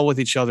play well with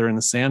each other in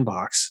the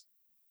sandbox.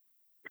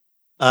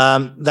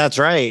 That's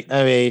right.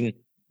 I mean,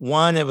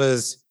 one,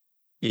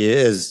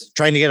 is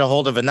trying to get a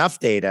hold of enough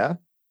data,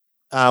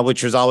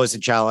 which was always a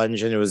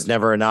challenge, and it was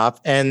never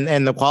enough.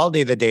 And the quality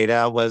of the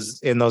data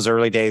was in those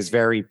early days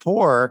very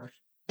poor.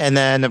 And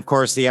then, of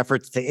course, the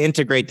efforts to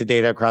integrate the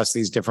data across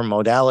these different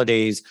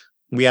modalities,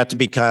 we had to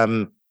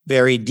become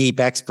very deep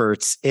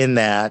experts in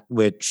that,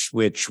 which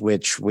we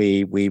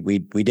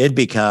did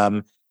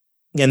become.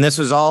 And this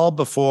was all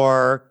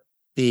before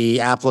the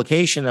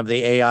application of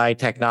the AI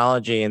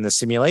technology and the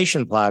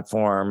simulation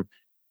platform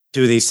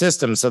to these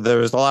systems. So there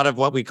was a lot of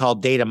what we call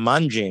data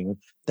munging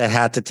that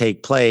had to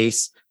take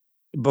place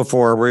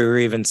before we were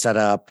even set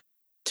up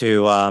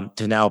to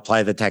now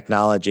apply the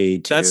technology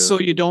to. That's so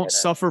you don't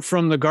suffer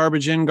from the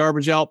garbage in,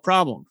 garbage out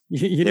problem.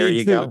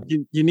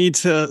 You need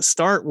to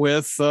start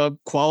with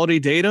quality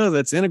data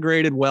that's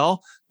integrated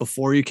well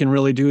before you can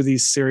really do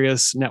these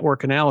serious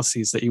network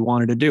analyses that you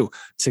wanted to do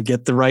to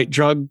get the right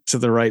drug to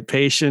the right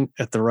patient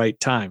at the right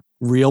time.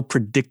 Real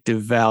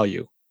predictive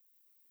value.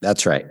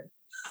 That's right.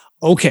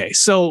 Okay,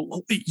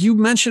 so you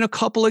mentioned a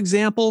couple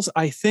examples,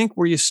 I think,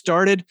 where you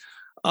started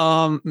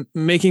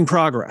making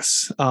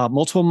progress.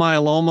 Multiple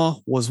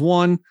myeloma was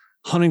one,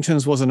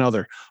 Huntington's was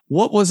another.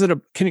 What was it?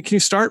 Can you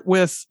start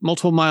with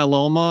multiple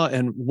myeloma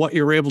and what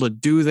you're able to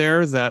do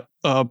there that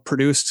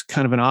produced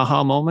kind of an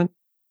aha moment?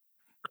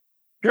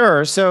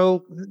 Sure.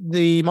 So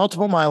the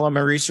Multiple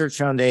Myeloma Research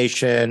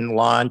Foundation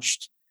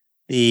launched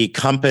the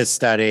COMPASS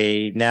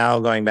study, now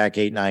going back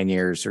 8-9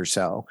 years or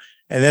so.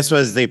 And this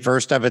was the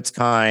first of its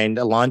kind,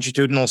 a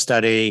longitudinal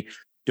study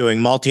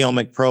doing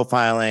multi-omic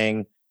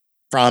profiling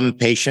from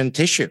patient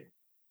tissue,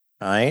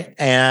 right?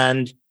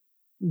 And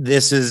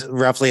this is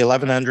roughly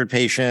 1,100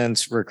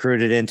 patients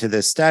recruited into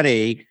this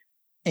study.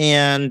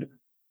 And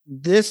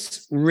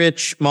this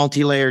rich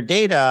multi-layered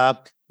data,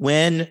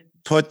 when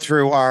put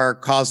through our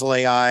causal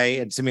AI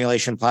and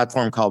simulation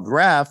platform called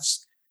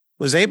REFS,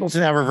 was able to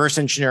now reverse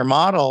engineer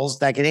models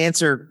that could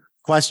answer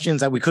questions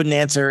that we couldn't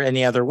answer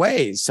any other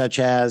ways, such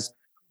as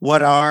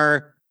what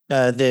are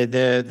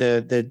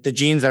the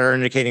genes that are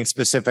indicating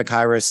specific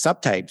high-risk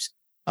subtypes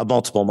of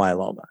multiple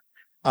myeloma.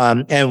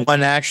 And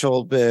one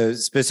actual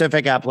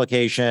specific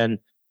application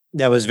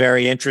that was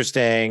very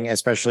interesting,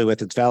 especially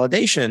with its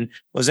validation,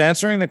 was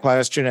answering the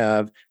question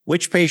of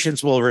which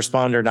patients will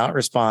respond or not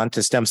respond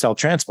to stem cell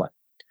transplant.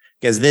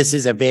 Because this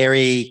is a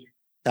very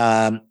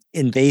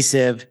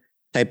invasive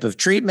type of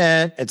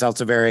treatment. It's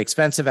also very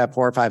expensive at $400,000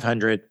 or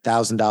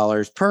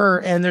 $500,000 per,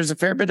 and there's a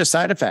fair bit of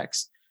side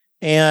effects.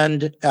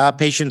 And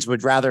patients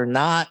would rather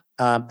not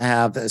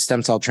have a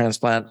stem cell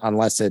transplant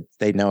unless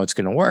they know it's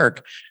going to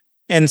work.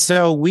 And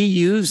so we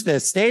use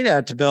this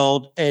data to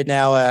build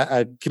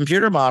a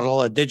computer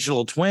model, a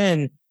digital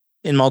twin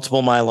in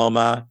multiple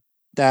myeloma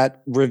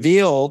that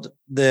revealed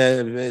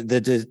led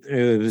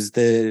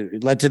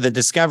to the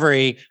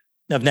discovery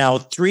of now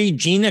 3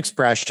 gene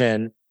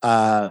expression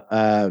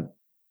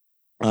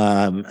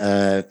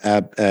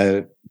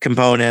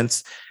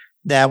components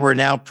that were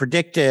now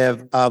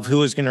predictive of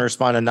who is going to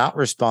respond and not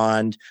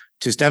respond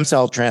to stem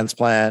cell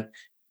transplant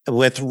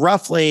with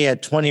roughly a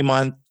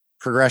 20-month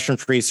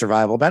progression-free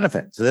survival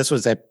benefit. So this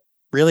was a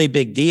really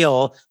big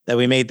deal that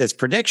we made this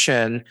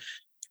prediction.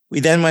 We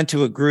then went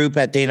to a group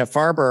at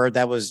Dana-Farber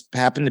that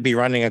happened to be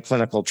running a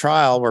clinical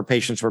trial where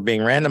patients were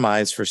being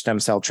randomized for stem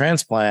cell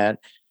transplant,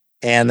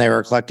 and they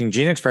were collecting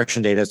gene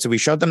expression data. So we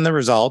showed them the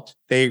result.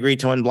 They agreed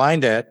to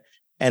unblind it.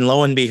 And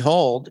lo and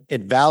behold,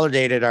 it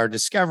validated our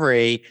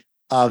discovery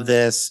of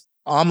this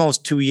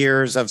almost 2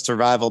 years of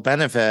survival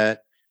benefit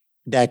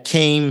that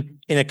came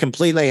in a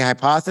completely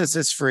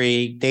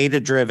hypothesis-free,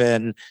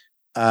 data-driven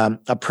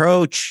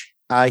approach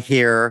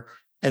here.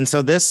 And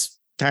so this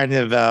kind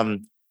of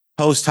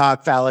post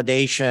hoc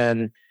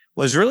validation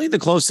was really the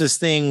closest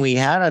thing we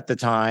had at the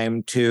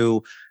time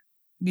to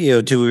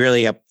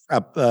really a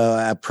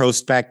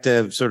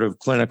prospective sort of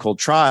clinical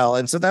trial.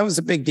 And so that was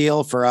a big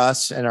deal for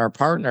us and our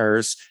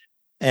partners.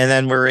 And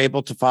then we're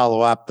able to follow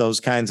up those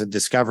kinds of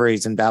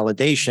discoveries and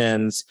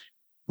validations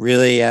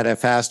really at a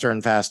faster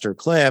and faster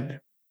clip.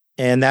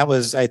 And that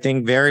was, I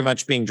think, very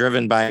much being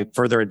driven by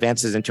further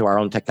advances into our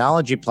own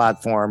technology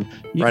platform,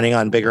 running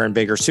on bigger and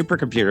bigger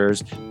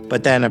supercomputers.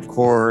 But then, of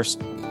course,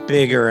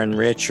 bigger and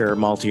richer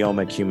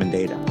multi-omic human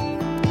data.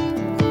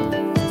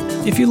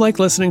 If you like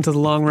listening to The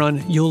Long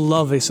Run, you'll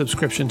love a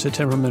subscription to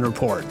Timmerman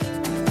Report.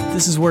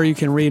 This is where you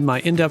can read my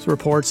in-depth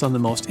reports on the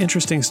most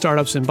interesting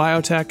startups in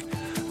biotech,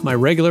 my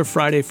regular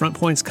Friday Front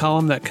Points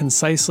column that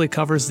concisely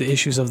covers the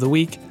issues of the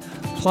week,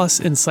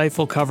 plus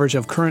insightful coverage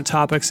of current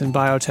topics in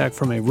biotech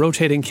from a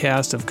rotating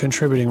cast of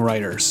contributing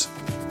writers.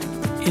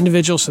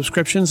 Individual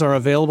subscriptions are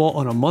available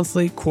on a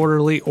monthly,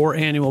 quarterly, or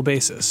annual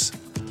basis.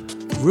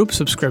 Group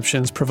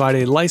subscriptions provide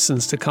a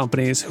license to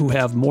companies who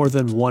have more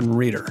than one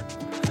reader.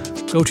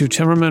 Go to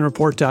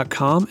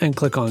timmermanreport.com and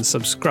click on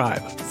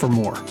subscribe for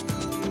more.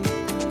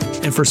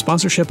 And for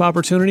sponsorship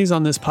opportunities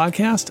on this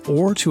podcast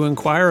or to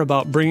inquire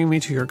about bringing me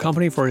to your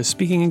company for a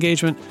speaking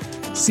engagement,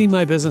 see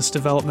my business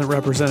development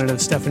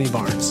representative, Stephanie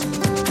Barnes.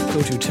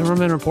 Go to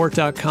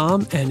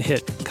timmermanreport.com and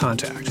hit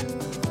contact.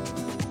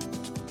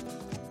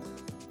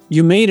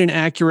 You made an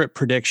accurate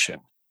prediction,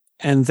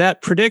 and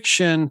that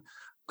prediction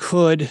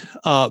could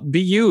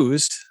be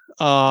used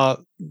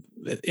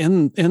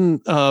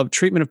in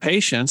treatment of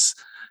patients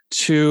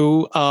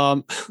to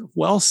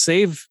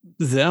save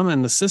them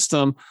and the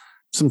system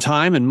some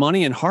time and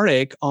money and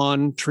heartache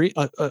on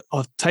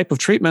a type of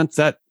treatment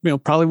that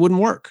probably wouldn't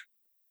work.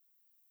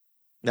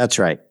 That's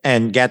right.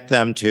 And get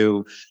them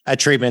to a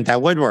treatment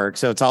that would work.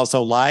 So it's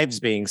also lives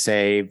being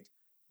saved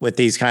with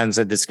these kinds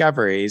of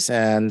discoveries.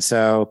 And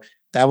so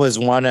that was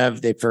one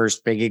of the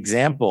first big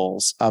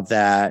examples of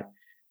that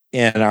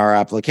in our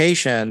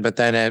application. But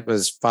then it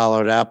was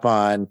followed up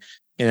on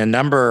in a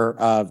number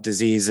of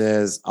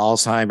diseases: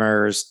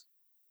 Alzheimer's,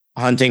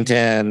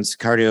 Huntington's,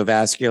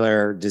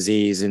 cardiovascular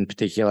disease, in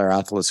particular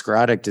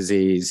atherosclerotic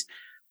disease.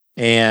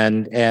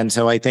 And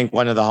so I think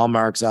one of the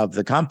hallmarks of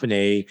the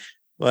company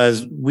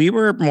was we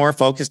were more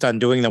focused on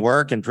doing the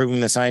work, improving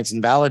the science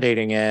and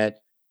validating it.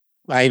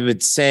 I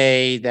would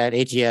say that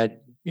Aitia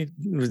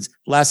was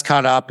less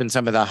caught up in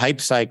some of the hype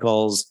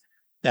cycles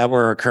that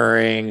were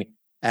occurring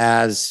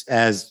as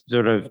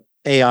sort of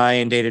AI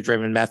and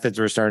data-driven methods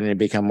were starting to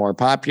become more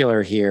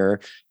popular here.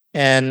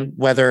 And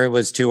whether it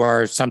was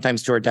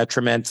sometimes to our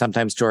detriment,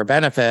 sometimes to our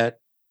benefit,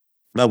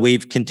 but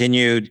we've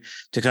continued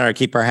to kind of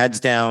keep our heads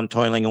down,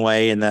 toiling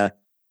away in the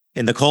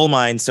coal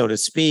mine, so to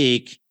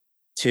speak,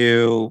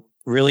 to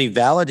really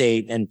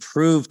validate and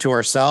prove to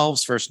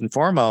ourselves first and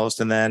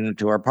foremost, and then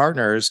to our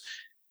partners,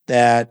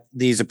 that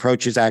these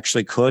approaches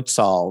actually could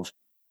solve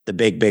the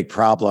big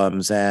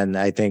problems. And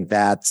I think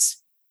that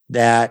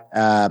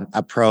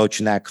approach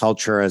and that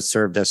culture has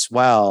served us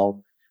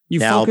well. You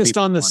focused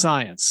on the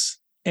science.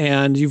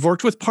 And you've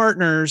worked with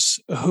partners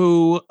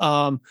who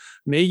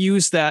may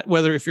use that,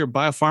 whether if you're a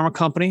biopharma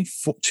company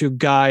to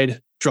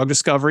guide drug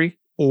discovery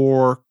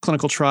or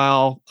clinical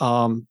trial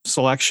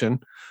selection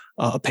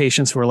of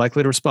patients who are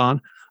likely to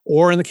respond,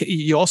 or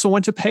you also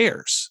went to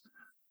payers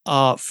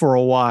for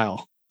a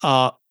while,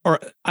 or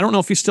I don't know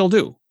if you still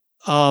do.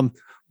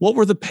 What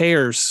were the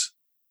payers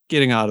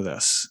getting out of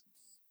this?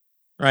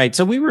 Right.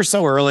 So we were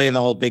so early in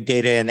the whole big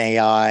data and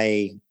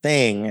AI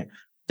thing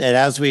that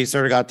as we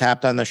sort of got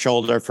tapped on the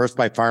shoulder, first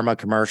by pharma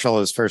commercial,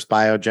 as first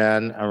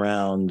Biogen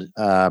around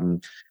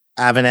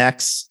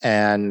Avonex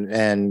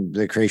and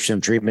the creation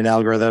of treatment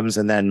algorithms,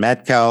 and then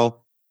Medco,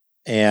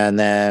 and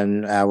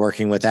then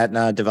working with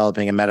Aetna,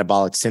 developing a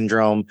metabolic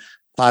syndrome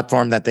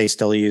platform that they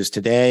still use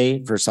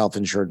today for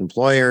self-insured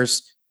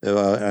employers in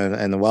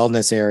the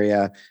wellness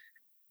area.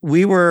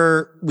 We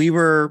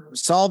were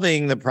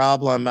solving the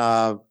problem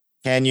of,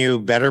 can you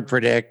better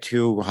predict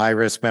who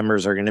high-risk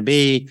members are going to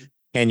be?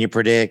 Can you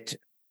predict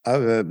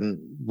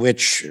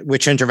which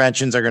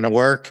interventions are going to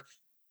work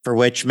for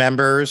which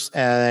members,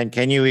 and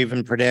can you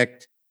even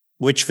predict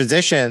which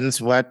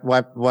physicians, what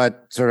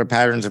sort of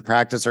patterns of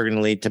practice are going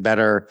to lead to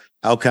better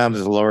outcomes,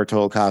 a lower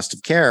total cost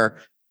of care?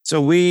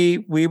 So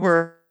we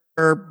were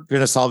going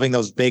to solving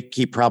those big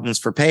key problems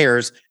for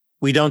payers.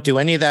 We don't do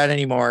any of that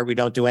anymore. We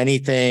don't do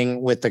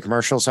anything with the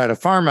commercial side of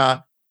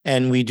pharma,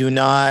 and we do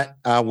not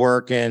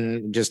work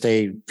in just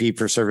a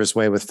fee-for-service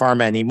way with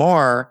pharma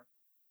anymore.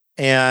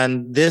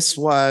 And this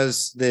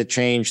was the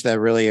change that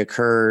really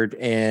occurred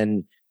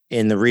in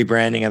the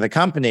rebranding of the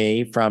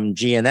company from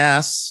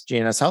GNS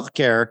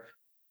Healthcare,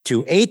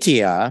 to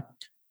Aitia,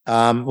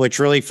 which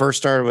really first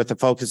started with a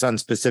focus on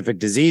specific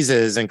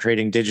diseases and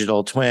creating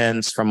digital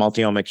twins from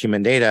multi-omic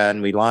human data.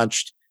 And we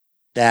launched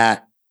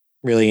that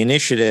really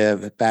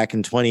initiative back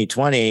in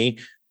 2020,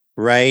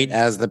 right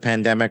as the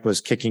pandemic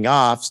was kicking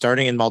off,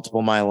 starting in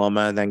multiple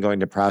myeloma, and then going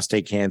to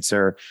prostate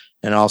cancer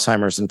and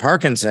Alzheimer's and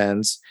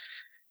Parkinson's.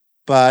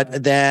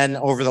 But then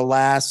over the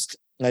last,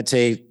 let's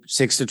say,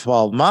 6 to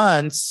 12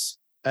 months,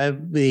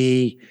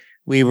 the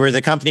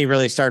company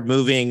really started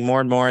moving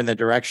more and more in the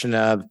direction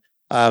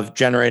of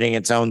generating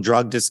its own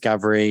drug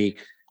discovery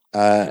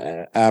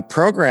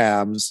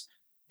programs.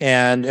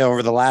 And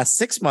over the last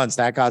 6 months,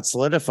 that got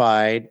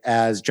solidified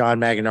as John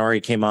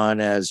Maganori came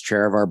on as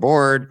chair of our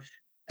board,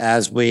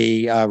 as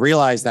we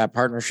realized that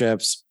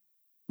partnerships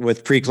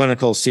with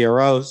preclinical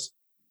CROs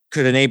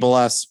could enable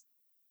us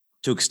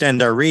to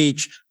extend our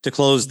reach, to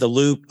close the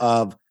loop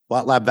of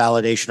wet lab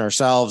validation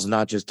ourselves,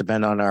 not just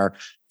depend on our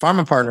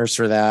pharma partners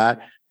for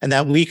that, and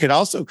that we could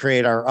also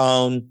create our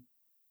own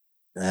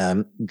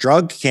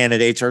drug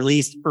candidates, or at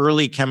least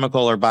early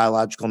chemical or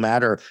biological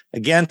matter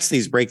against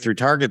these breakthrough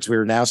targets we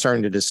were now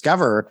starting to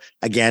discover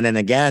again and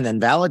again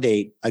and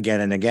validate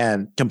again and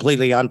again.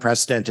 Completely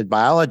unprecedented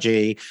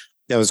biology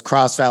that was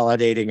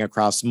cross-validating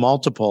across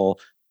multiple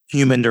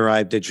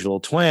human-derived digital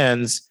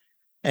twins.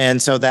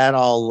 And so that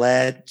all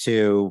led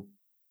to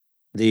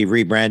the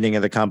rebranding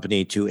of the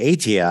company to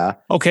Aitia.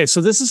 Okay, so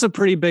this is a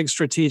pretty big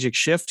strategic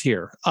shift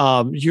here.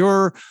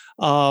 You're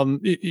going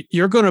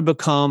to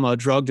become a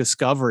drug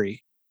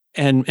discovery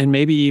and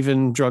maybe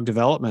even drug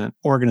development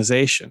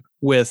organization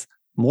with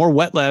more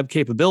wet lab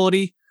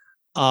capability.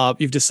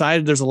 You've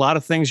decided there's a lot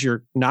of things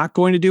you're not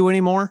going to do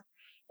anymore,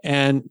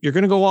 and you're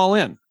going to go all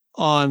in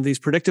on these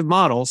predictive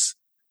models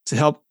to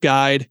help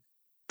guide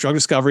drug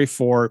discovery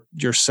for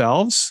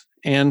yourselves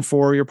and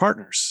for your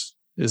partners.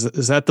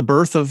 Is that the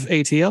birth of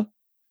Aitia?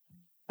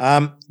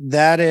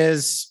 That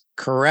is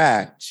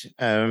correct.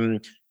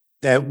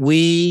 That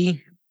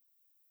we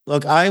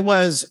look, I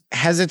was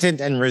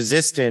hesitant and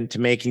resistant to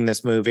making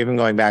this move, even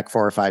going back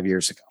 4 or 5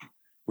 years ago.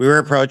 We were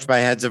approached by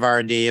heads of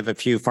R&D of a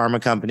few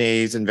pharma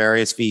companies and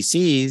various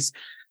VCs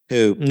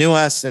who knew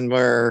us and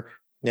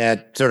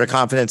had sort of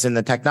confidence in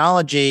the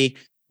technology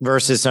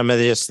versus some of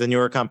the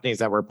newer companies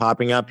that were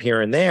popping up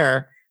here and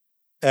there.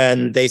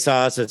 And they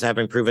saw us as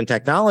having proven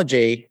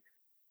technology.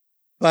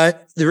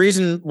 But the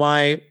reason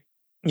why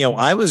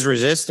I was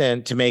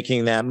resistant to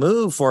making that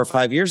move 4 or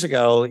 5 years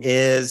ago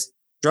is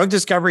drug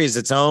discovery is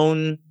its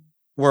own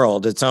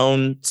world, its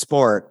own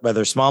sport,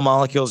 whether small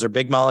molecules or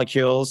big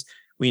molecules.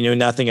 We knew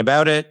nothing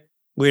about it.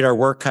 We had our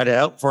work cut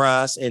out for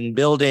us in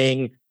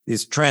building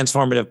these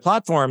transformative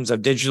platforms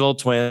of digital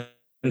twins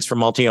for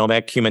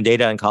multi-omic human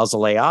data and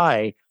causal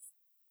AI.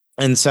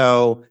 And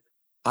so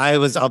I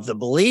was of the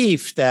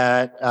belief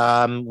that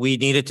we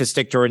needed to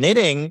stick to our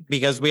knitting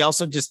because we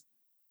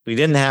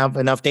didn't have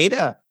enough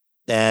data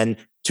then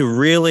to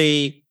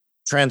really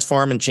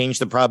transform and change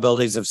the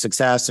probabilities of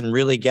success and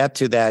really get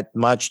to that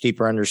much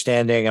deeper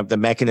understanding of the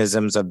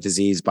mechanisms of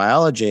disease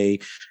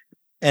biology.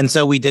 And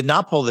so we did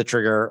not pull the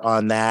trigger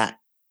on that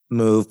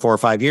move 4 or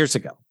 5 years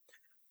ago.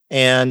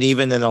 And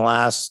even in the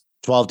last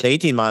 12 to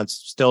 18 months,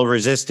 still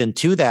resistant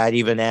to that,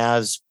 even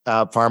as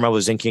pharma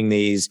was inking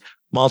these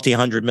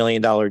multi-$100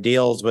 million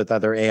deals with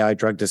other AI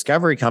drug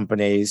discovery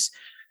companies.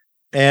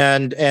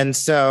 And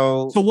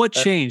so what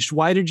changed?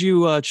 Why did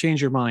you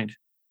change your mind?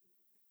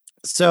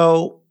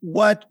 So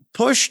what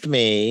pushed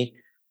me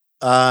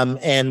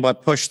and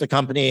what pushed the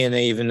company and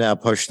even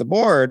pushed the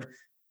board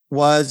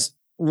was,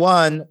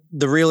 one,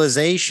 the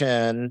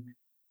realization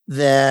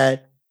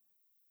that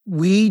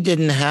we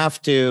didn't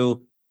have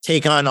to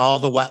take on all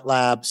the wet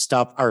lab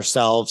stuff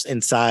ourselves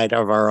inside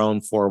of our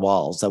own 4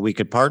 walls, that we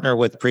could partner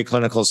with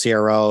preclinical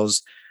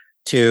CROs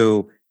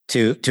to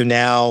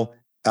now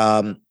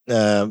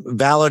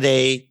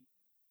validate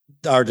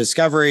our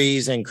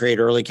discoveries and create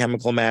early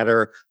chemical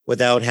matter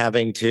without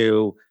having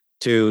to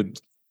do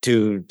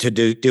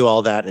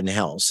all that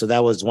in-house. So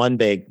that was one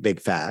big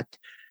fact.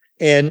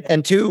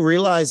 And 2,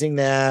 realizing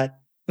that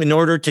in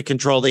order to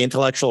control the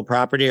intellectual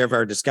property of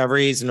our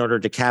discoveries, in order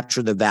to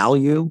capture the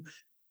value,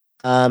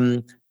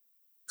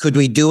 could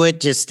we do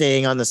it just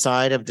staying on the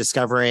side of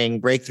discovering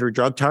breakthrough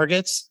drug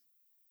targets?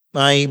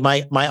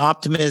 My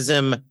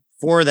optimism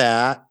for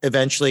that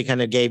eventually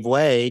kind of gave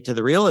way to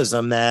the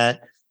realism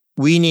that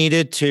we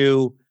needed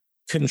to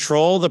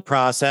control the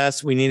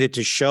process. We needed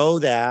to show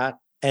that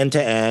end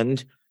to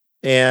end.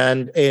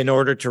 And in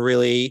order to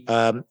really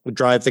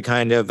drive the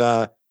kind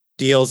of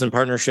deals and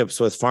partnerships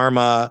with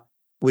pharma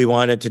we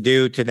wanted to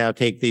do to now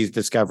take these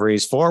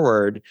discoveries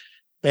forward.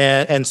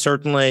 And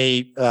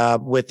certainly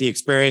with the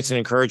experience and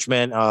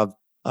encouragement of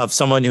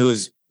someone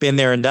who's been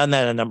there and done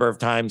that a number of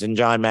times in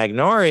John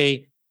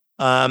Magnori,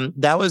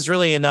 that was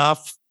really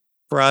enough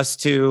for us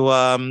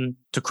to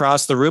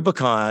cross the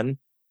Rubicon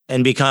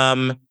and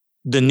become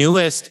the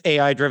newest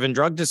AI-driven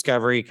drug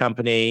discovery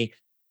company,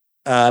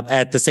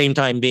 at the same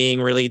time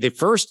being really the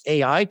first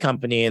AI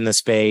company in the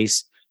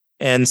space.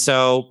 And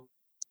so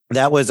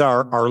that was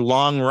our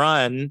long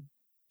run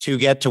to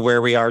get to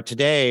where we are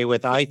today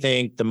with, I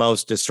think, the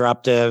most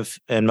disruptive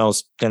and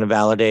most kind of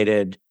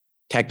validated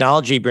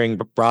technology being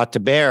brought to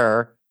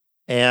bear.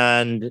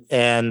 And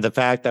the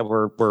fact that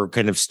we're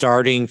kind of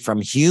starting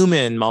from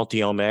human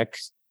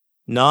multiomics,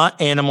 not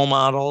animal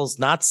models,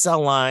 not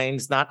cell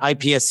lines, not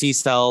iPSC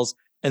cells,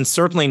 and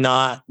certainly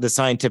not the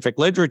scientific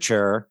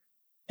literature.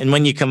 And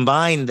when you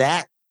combine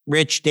that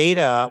rich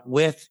data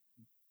with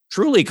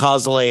truly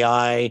causal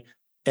AI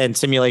and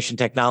simulation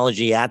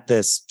technology at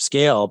this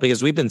scale,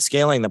 because we've been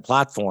scaling the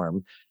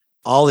platform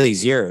all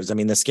these years. I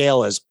mean, the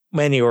scale is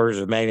many orders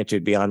of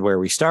magnitude beyond where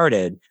we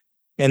started.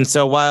 And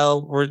so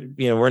while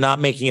we're not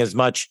making as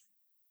much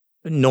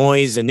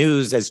noise and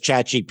news as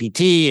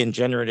ChatGPT and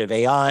generative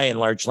AI and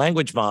large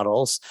language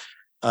models,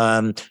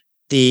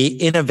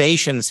 the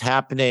innovations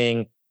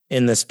happening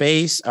in the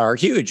space are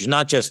huge,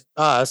 not just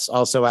us,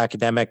 also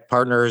academic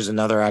partners and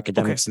other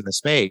academics in the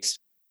space.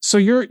 So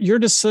your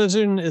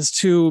decision is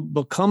to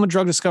become a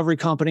drug discovery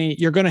company.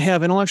 You're going to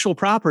have intellectual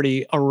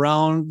property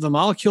around the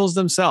molecules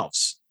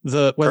themselves,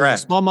 whether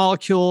it's small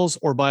molecules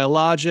or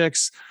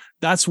biologics.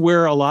 That's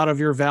where a lot of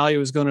your value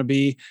is going to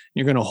be.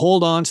 You're going to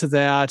hold on to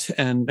that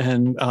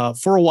and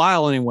for a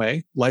while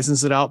anyway,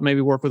 license it out,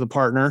 maybe work with a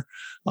partner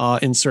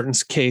in certain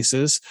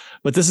cases.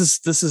 But this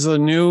is a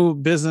new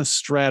business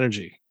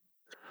strategy,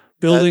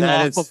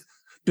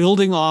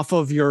 building off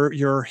of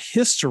your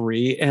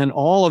history and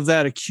all of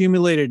that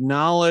accumulated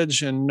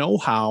knowledge and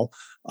know-how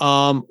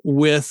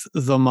with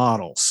the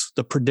models,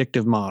 the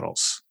predictive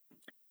models.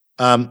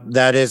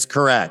 That is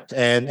correct.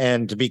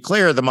 And to be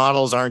clear, the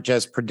models aren't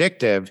just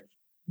predictive.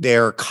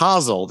 They're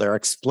causal, they're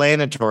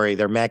explanatory,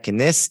 they're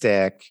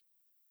mechanistic.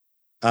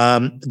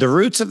 The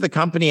roots of the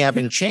company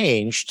haven't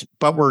changed,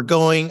 but we're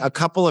going a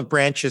couple of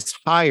branches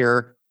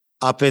higher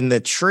up in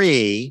the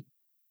tree,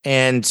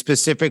 and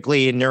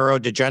specifically in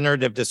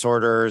neurodegenerative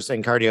disorders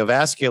and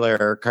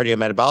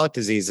cardiometabolic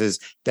diseases.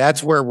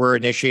 That's where we're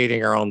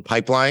initiating our own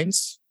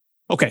pipelines.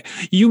 Okay.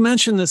 You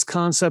mentioned this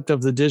concept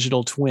of the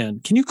digital twin.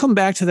 Can you come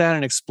back to that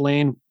and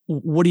explain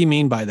what do you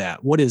mean by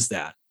that? What is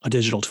that, a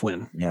digital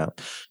twin? Yeah.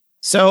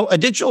 So a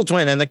digital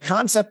twin, and the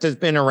concept has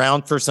been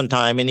around for some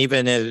time, and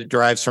even it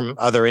derives from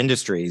other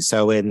industries.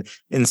 So in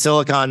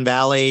Silicon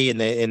Valley, in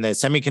the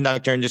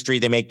semiconductor industry,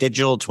 they make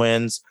digital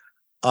twins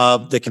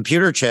of the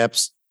computer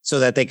chips so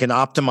that they can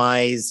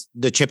optimize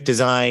the chip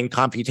design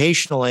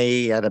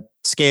computationally at a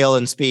scale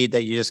and speed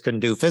that you just couldn't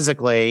do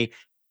physically.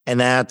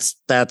 And that's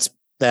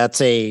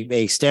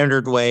a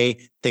standard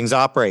way things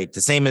operate.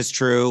 The same is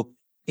true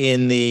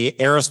in the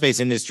aerospace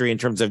industry in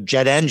terms of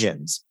jet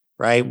engines,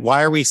 right?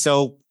 Why are we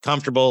so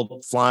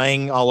comfortable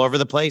flying all over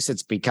the place?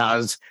 It's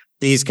because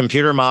these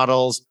computer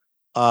models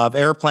of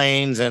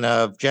airplanes and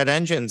of jet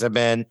engines have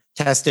been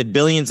tested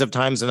billions of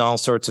times in all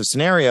sorts of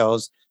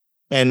scenarios.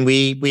 And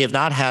we have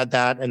not had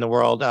that in the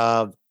world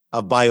of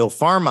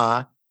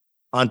biopharma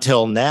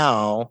until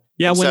now.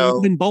 Yeah,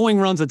 when Boeing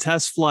runs a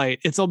test flight,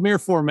 it's a mere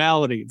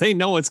formality. They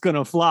know it's going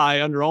to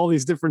fly under all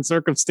these different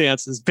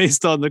circumstances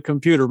based on the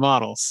computer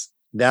models.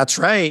 That's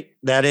right.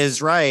 That is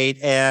right.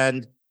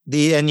 And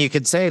you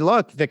could say,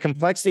 look, the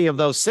complexity of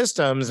those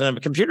systems and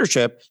a computer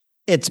chip,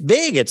 it's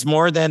big. It's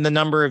more than the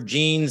number of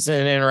genes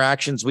and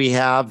interactions we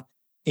have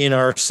in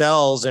our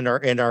cells and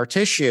in our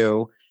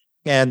tissue.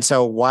 And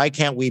so why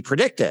can't we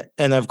predict it?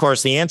 And of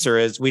course, the answer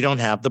is we don't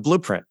have the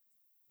blueprint.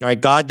 Right?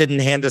 God didn't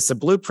hand us a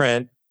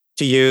blueprint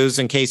to use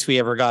in case we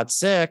ever got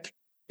sick.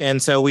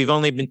 And so we've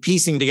only been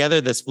piecing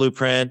together this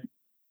blueprint,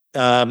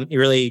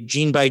 really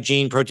gene by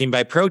gene, protein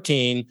by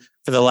protein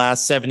for the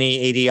last 70,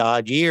 80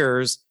 odd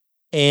years.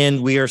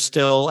 And we are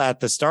still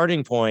at the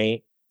starting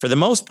point for the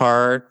most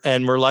part.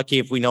 And we're lucky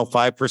if we know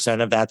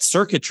 5% of that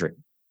circuitry.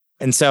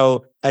 And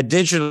so a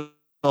digital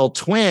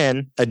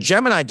twin, a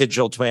Gemini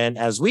digital twin,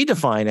 as we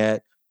define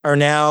it, are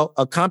now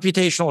a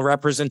computational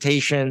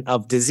representation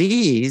of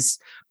disease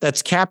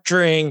that's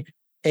capturing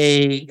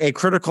a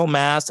critical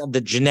mass of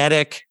the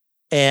genetic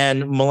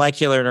and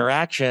molecular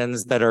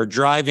interactions that are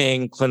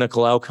driving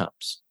clinical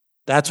outcomes.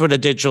 That's what a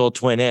digital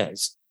twin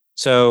is.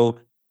 So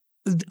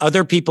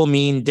other people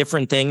mean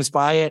different things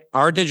by it.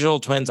 Our digital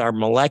twins are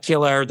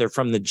molecular. They're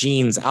from the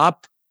genes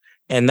up.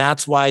 And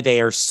that's why they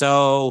are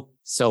so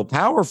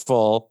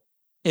powerful,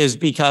 is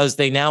because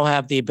they now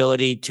have the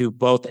ability to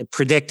both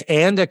predict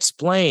and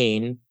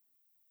explain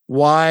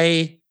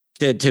why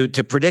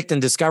to predict and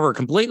discover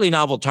completely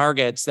novel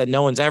targets that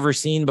no one's ever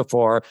seen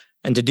before,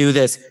 and to do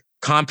this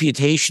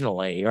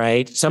computationally,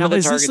 right? Is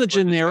this a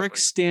generic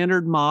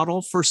standard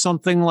model for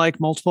something like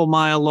multiple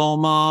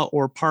myeloma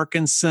or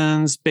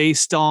Parkinson's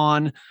based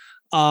on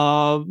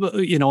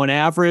an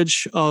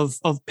average of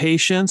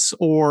patients,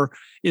 or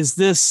is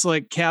this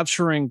like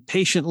capturing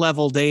patient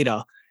level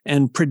data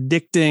and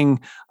predicting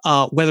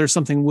whether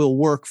something will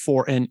work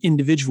for an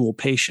individual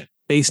patient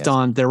based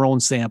on their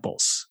own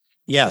samples?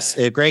 Yes,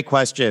 a great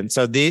question.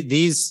 So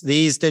these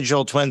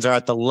digital twins are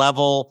at the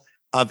level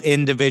of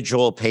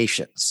individual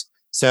patients.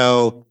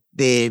 So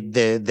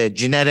the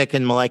genetic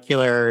and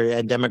molecular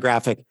and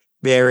demographic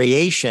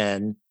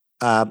variation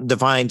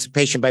defines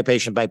patient by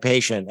patient by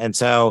patient. And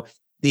so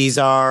these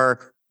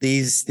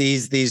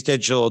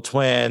digital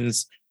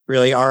twins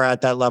really are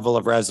at that level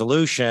of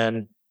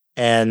resolution,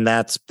 and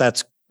that's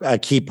a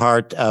key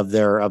part of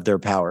their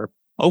power.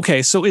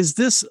 Okay, so is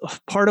this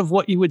part of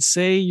what you would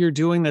say you're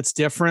doing that's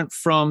different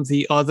from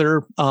the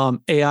other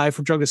AI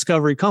for drug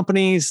discovery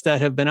companies that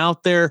have been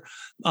out there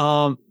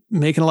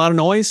making a lot of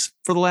noise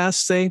for the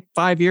last, say,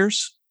 5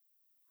 years?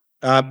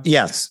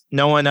 Yes.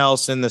 No one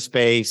else in the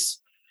space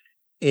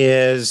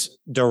is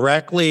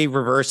directly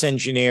reverse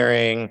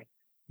engineering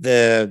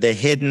the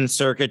hidden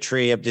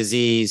circuitry of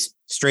disease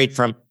straight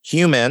from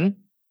human,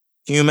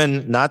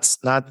 not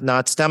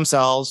stem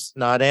cells,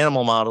 not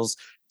animal models,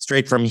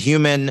 straight from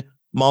human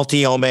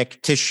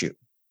multi-omic tissue,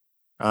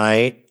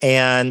 right?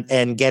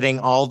 And getting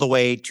all the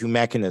way to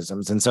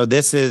mechanisms. And so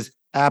this is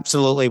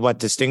absolutely what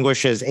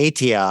distinguishes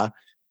Aitia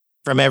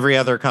from every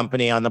other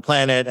company on the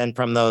planet and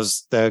from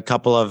the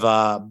couple of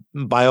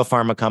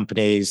biopharma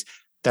companies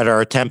that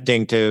are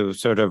attempting to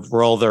sort of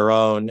roll their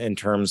own in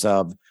terms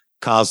of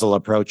causal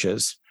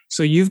approaches.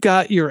 So you've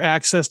got your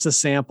access to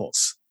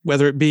samples,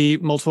 whether it be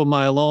multiple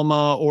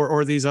myeloma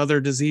or these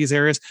other disease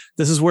areas.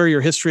 This is where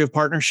your history of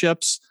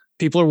partnerships,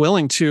 people are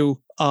willing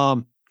to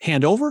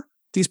hand over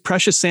these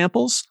precious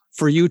samples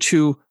for you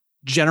to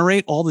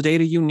generate all the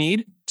data you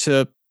need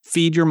to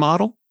feed your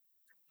model.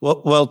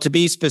 Well, to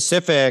be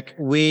specific,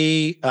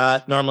 we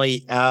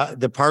normally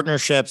the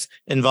partnerships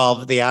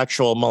involve the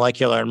actual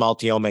molecular and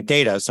multi-omic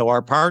data. So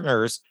our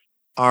partners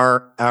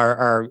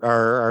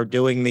are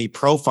doing the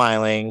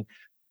profiling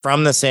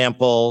from the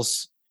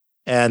samples,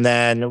 and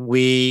then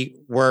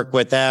we work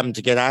with them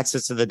to get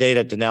access to the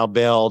data to now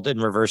build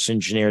and reverse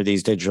engineer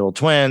these digital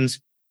twins.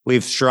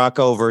 We've struck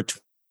over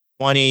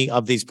 20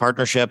 of these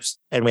partnerships,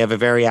 and we have a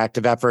very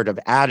active effort of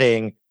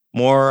adding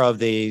more of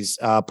these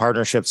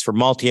partnerships for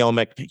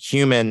multi-omic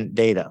human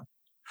data.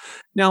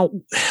 Now,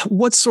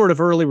 what sort of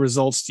early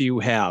results do you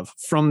have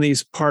from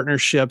these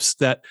partnerships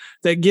that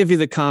give you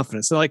the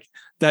confidence, like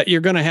that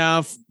you're going to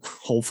have,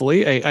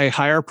 hopefully, a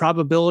higher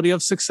probability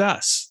of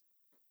success?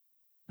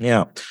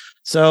 Yeah.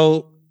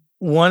 So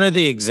one of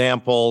the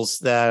examples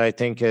that I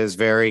think is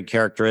very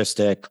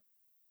characteristic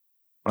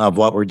of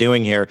what we're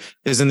doing here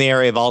is in the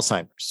area of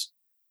Alzheimer's.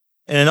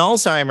 And in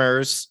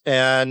Alzheimer's,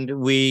 and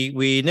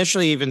we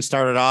initially even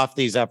started off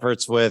these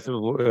efforts with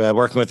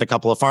working with a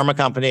couple of pharma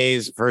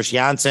companies, first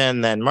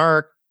Janssen, then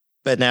Merck,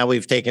 but now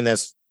we've taken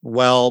this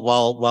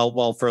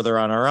well further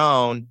on our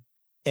own.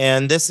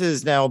 And this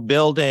is now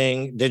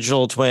building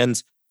digital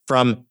twins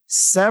from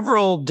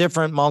several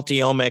different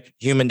multi-omic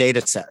human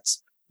data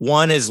sets.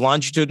 One is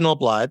longitudinal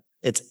blood.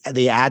 It's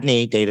the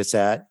ADNI data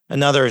set.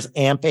 Another is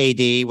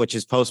AMP-AD, which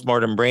is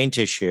postmortem brain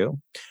tissue.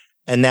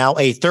 And now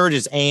a third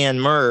is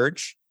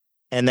AN-MERGE.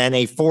 And then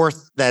a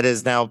fourth that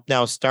is now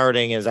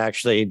starting is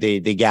actually the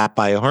GAP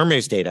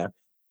biohermes data.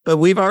 But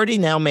we've already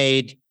now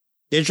made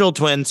digital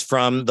twins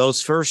from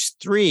those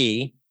first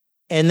three.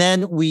 And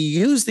then we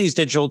use these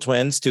digital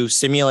twins to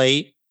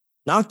simulate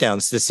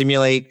knockdowns, to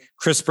simulate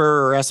CRISPR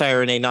or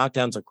siRNA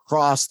knockdowns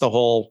across the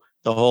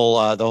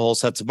whole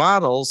sets of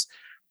models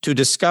to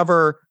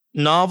discover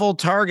novel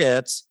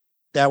targets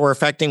that were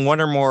affecting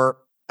one or more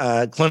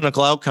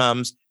clinical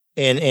outcomes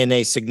in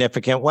a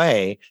significant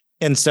way.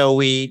 And so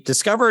we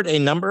discovered a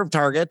number of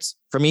targets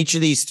from each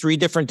of these three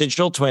different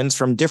digital twins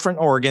from different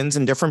organs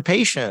and different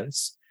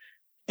patients.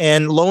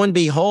 And lo and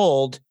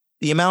behold,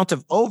 the amount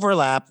of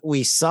overlap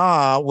we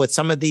saw with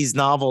some of these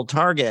novel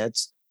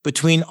targets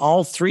between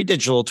all three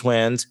digital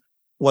twins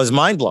was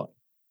mind-blowing,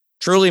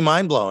 truly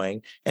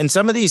mind-blowing. And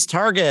some of these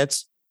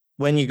targets,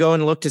 when you go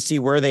and look to see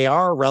where they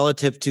are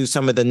relative to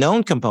some of the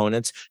known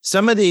components,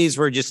 some of these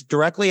were just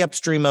directly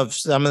upstream of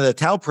some of the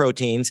tau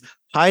proteins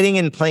hiding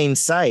in plain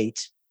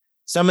sight.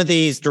 Some of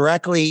these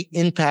directly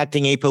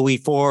impacting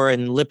ApoE4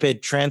 and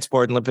lipid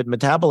transport and lipid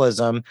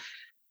metabolism.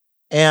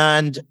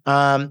 And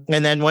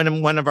then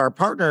when one of our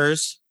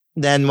partners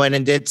then went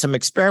and did some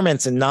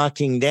experiments in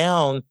knocking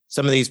down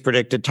some of these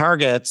predicted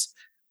targets,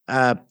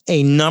 a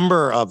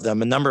number of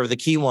the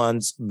key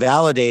ones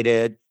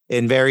validated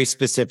in very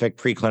specific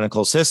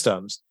preclinical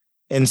systems.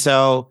 And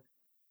so,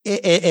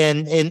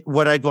 and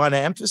what I'd want to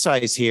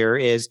emphasize here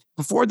is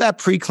before that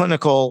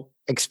preclinical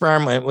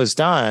experiment was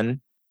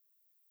done,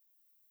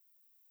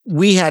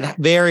 we had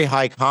very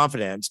high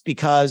confidence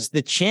because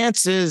the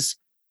chances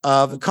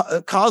of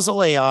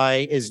causal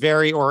AI is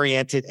very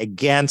oriented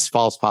against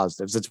false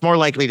positives. It's more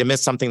likely to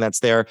miss something that's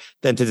there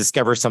than to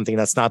discover something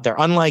that's not there,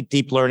 unlike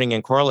deep learning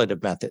and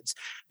correlative methods.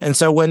 And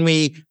so when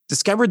we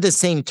discovered the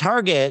same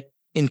target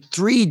in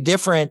three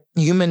different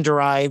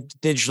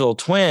human-derived digital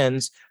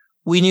twins,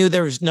 we knew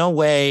there was no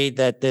way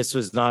that this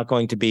was not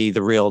going to be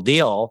the real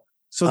deal.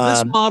 So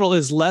this model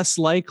is less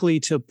likely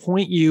to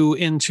point you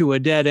into a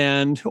dead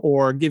end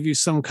or give you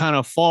some kind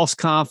of false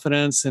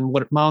confidence in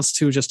what amounts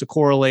to just a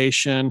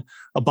correlation,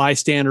 a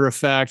bystander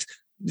effect,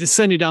 to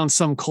send you down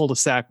some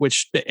cul-de-sac,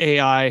 which the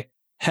AI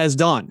has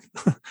done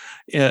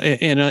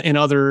in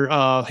other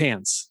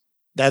hands.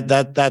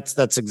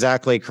 That's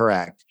exactly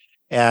correct.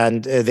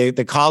 And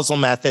the causal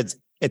methods,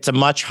 it's a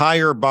much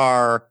higher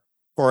bar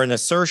for an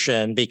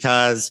assertion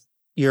because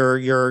you're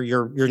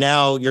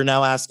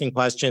now asking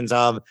questions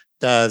of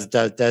does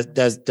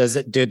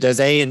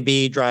A and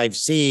B drive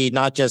C?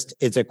 Not just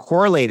is it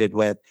correlated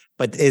with,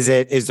 but is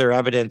there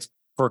evidence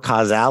for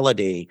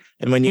causality?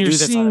 And when you do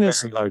this on a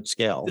very large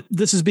scale,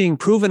 this is being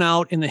proven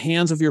out in the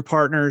hands of your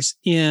partners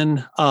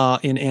in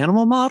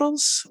animal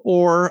models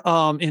or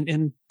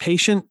in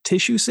patient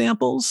tissue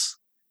samples.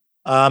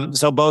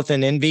 So both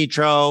in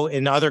vitro,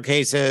 in other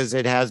cases,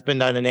 it has been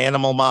done in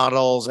animal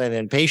models and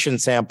in patient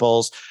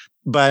samples.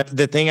 But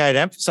the thing I'd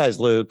emphasize,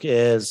 Luke,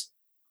 is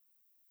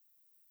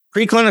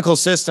preclinical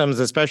systems,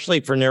 especially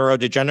for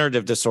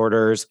neurodegenerative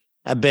disorders,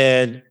 have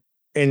been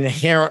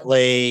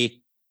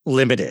inherently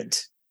limited,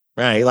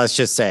 right? Let's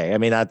just say. I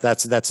mean,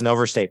 that's an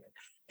overstatement.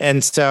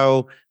 And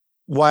so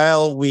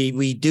while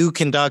we do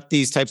conduct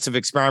these types of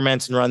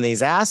experiments and run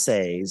these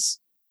assays,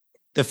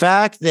 the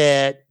fact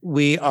that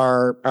we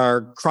are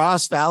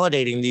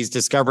cross-validating these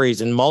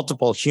discoveries in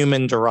multiple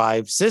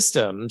human-derived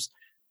systems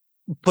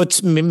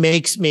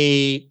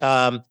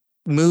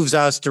moves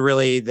us to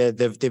really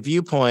the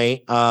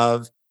viewpoint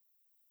of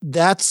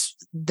that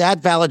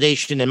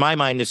validation in my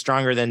mind is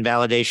stronger than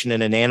validation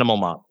in an animal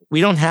model. We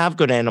don't have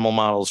good animal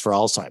models for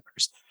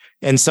Alzheimer's.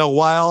 And so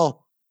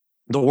while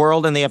the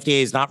world and the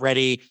FDA is not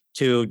ready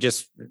to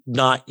just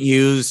not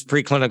use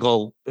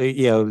preclinical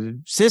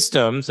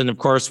systems, and of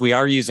course we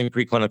are using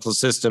preclinical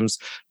systems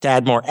to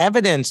add more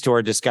evidence to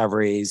our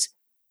discoveries,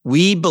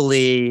 we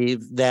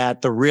believe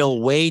that the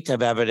real weight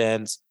of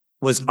evidence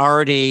was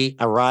already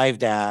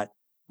arrived at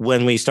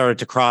when we started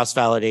to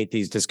cross-validate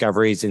these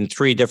discoveries in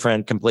 3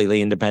 different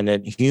completely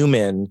independent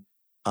human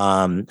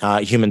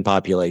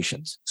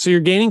populations. So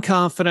you're gaining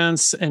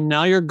confidence, and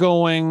now you're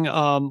going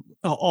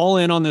all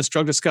in on this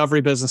drug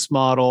discovery business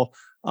model.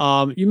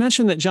 You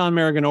mentioned that John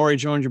Maraganore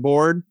joined your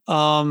board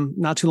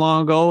not too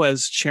long ago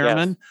as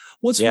chairman. Yes.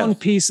 What's one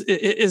piece?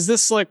 Is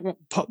this like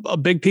a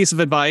big piece of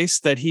advice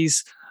that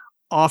he's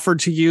offered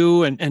to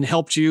you and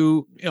helped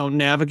you,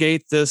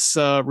 navigate this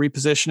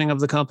repositioning of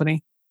the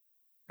company?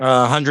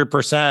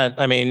 100%.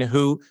 I mean,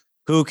 who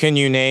can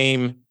you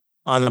name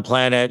on the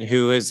planet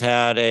who has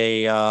had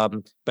a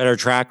better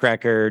track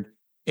record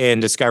in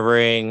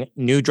discovering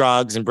new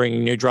drugs and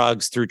bringing new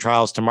drugs through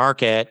trials to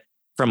market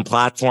from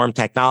platform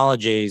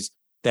technologies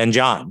than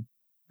John,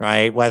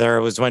 right? Whether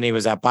it was when he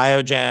was at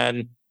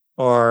Biogen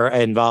or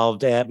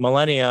involved at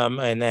Millennium,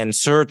 and then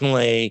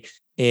certainly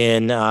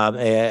at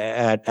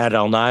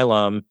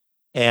Alnylam.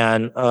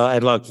 And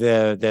look,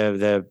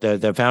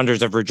 the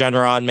founders of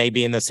Regeneron may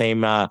be in the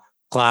same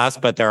class,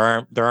 but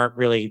there aren't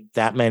really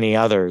that many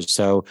others.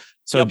 So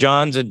yep.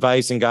 John's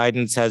advice and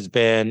guidance has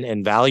been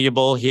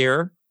invaluable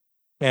here.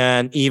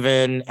 And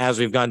even as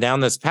we've gone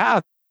down this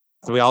path,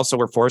 we also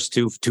were forced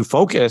to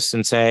focus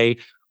and say,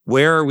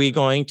 where are we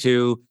going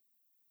to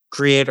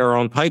create our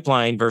own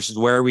pipeline versus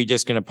where are we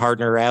just going to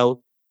partner out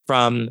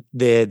from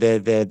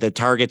the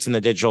targets and the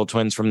digital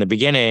twins from the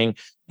beginning?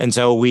 And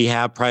so we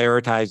have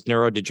prioritized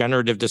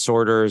neurodegenerative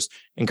disorders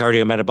and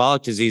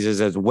cardiometabolic diseases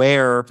as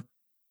where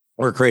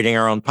we're creating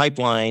our own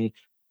pipeline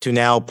to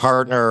now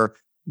partner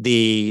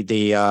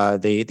the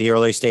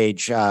early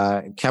stage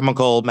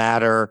chemical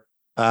matter,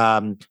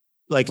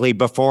 likely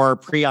before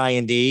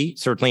pre-IND,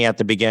 certainly at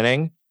the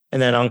beginning,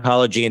 and then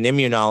oncology and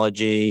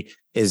immunology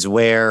is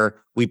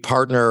where we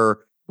partner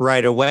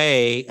right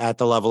away at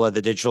the level of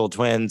the digital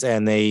twins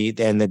and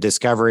the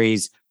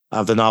discoveries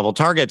of the novel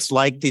targets,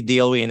 like the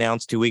deal we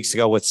announced 2 weeks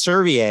ago with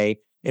Servier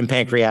in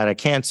pancreatic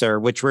cancer,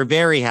 which we're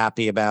very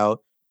happy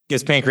about.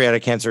 Because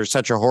pancreatic cancer is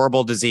such a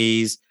horrible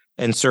disease,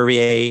 and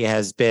Servier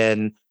has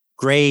been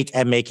great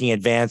at making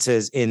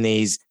advances in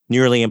these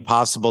nearly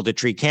impossible to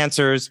treat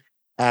cancers,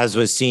 as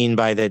was seen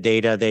by the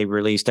data they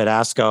released at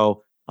ASCO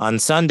on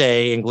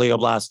Sunday in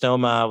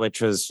glioblastoma, which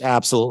was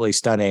absolutely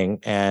stunning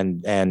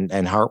and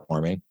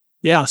heartwarming.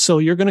 Yeah, so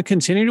you're going to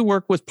continue to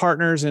work with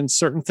partners in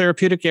certain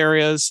therapeutic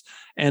areas,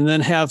 and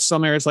then have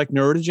some areas like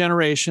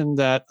neurodegeneration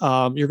that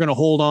you're going to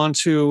hold on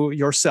to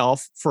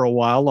yourself for a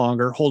while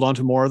longer, hold on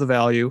to more of the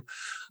value.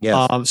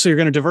 Yes. So you're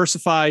going to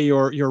diversify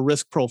your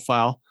risk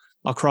profile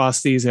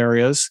across these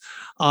areas.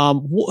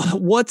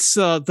 What's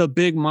the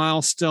big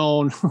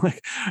milestone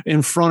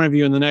in front of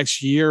you in the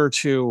next year or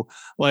two?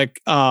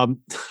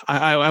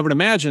 I would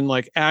imagine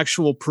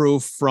actual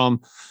proof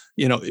from,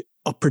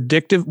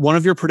 one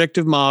of your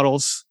predictive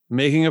models,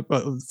 making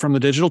from the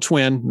digital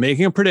twin,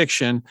 making a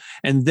prediction,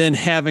 and then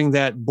having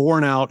that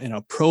borne out in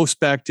a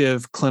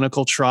prospective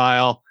clinical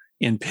trial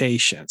in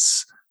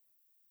patients.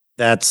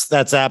 That's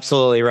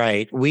absolutely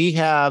right. We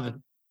have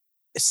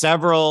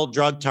several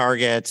drug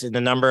targets in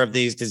a number of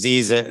these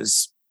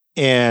diseases,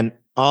 in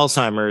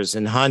Alzheimer's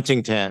and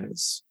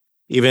Huntington's,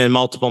 even in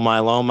multiple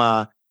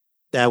myeloma,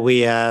 that we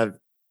have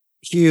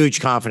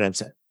huge confidence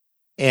in.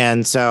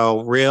 And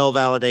so real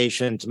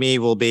validation to me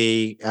will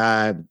be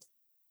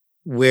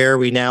where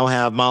we now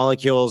have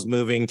molecules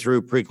moving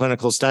through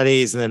preclinical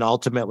studies and then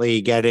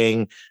ultimately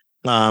getting,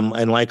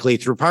 and likely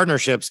through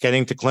partnerships,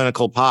 getting to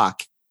clinical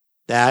POC.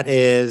 That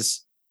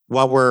is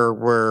what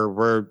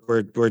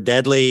we're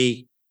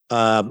deadly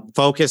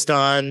focused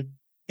on,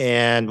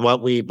 and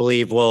what we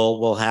believe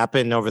will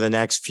happen over the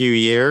next few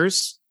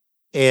years.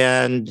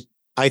 And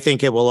I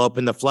think it will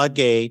open the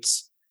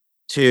floodgates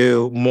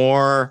to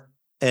more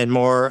and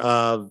more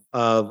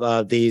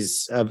of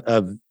these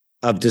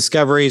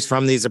discoveries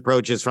from these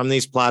approaches, from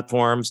these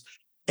platforms.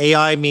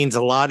 AI means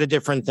a lot of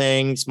different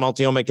things.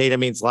 Multi-omic data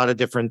means a lot of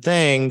different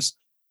things.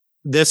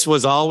 This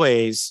was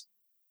always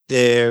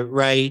the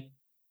right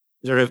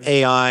sort of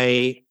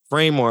AI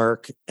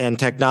framework and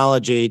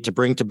technology to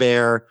bring to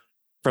bear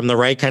from the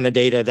right kind of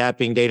data, that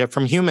being data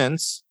from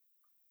humans,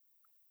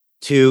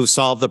 to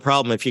solve the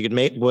problem. If you could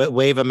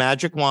wave a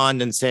magic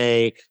wand and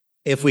say,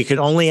 if we could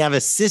only have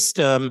a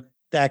system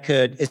that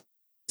could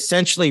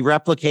essentially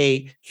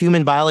replicate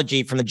human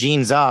biology from the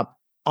genes up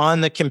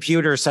on the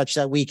computer such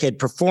that we could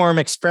perform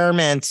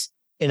experiments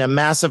in a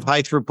massive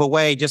high throughput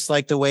way, just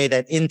like the way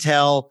that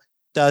Intel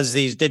does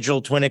these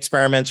digital twin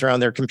experiments around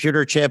their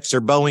computer chips,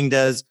 or Boeing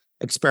does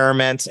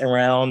experiments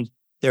around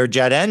their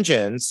jet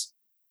engines.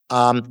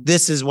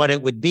 This is what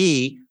it would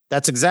be.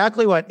 That's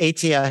exactly what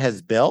Aitia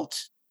has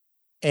built.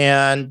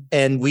 And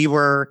we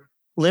were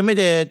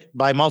limited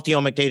by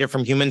multi-omic data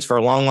from humans for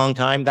a long, long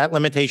time. That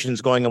limitation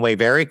is going away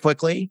very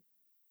quickly.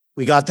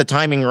 We got the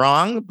timing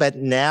wrong, but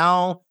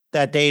now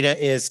that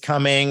data is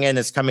coming, and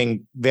it's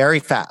coming very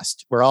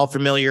fast. We're all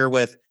familiar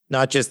with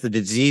not just the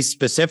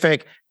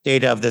disease-specific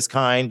data of this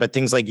kind, but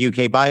things like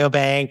UK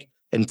Biobank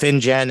and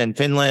FinGen in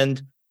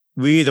Finland.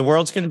 The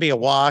world's going to be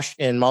awash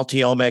in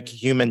multi-omic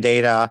human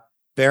data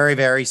very,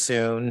 very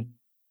soon.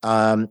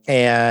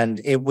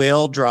 And it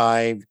will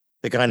drive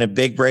the kind of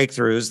big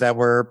breakthroughs that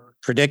were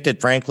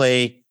predicted,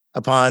 frankly,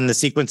 upon the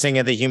sequencing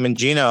of the human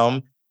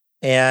genome.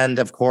 And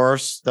of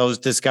course, those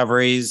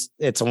discoveries,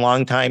 it's a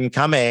long time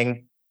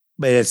coming,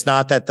 but it's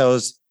not that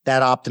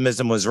that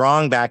optimism was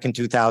wrong back in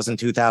 2000,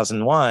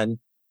 2001,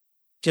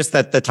 just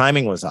that the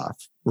timing was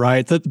off.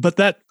 Right. But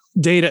that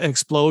data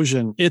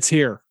explosion, it's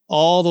here.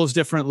 All those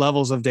different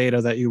levels of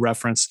data that you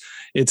reference,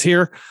 it's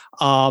here.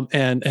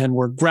 And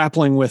we're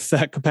grappling with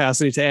that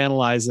capacity to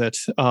analyze it,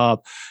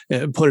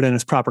 and put it in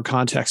its proper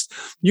context.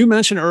 You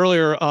mentioned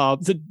earlier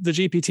the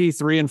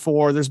GPT-3 and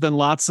 4. There's been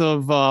lots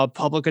of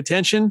public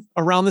attention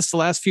around this the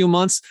last few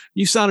months.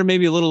 You sounded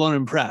maybe a little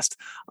unimpressed.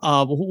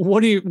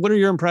 What are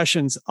your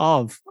impressions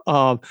of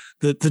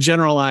the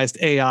generalized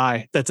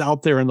AI that's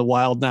out there in the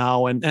wild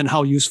now, and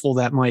how useful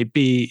that might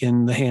be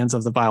in the hands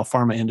of the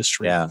biopharma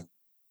industry? Yeah.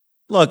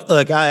 Look,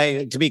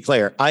 to be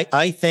clear,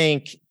 I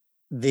think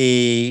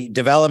the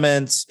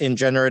developments in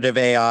generative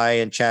AI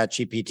and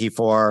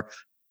ChatGPT-4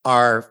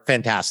 are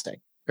fantastic,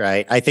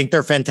 right? I think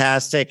they're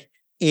fantastic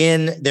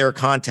in their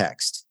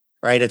context,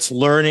 right? It's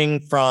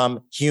learning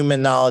from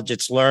human knowledge.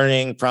 It's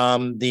learning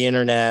from the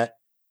internet.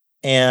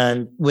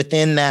 And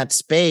within that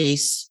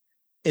space,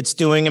 it's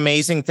doing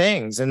amazing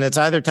things. And it's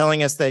either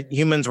telling us that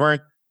humans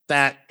weren't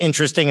that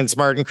interesting and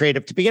smart and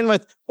creative to begin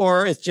with,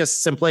 or it's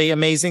just simply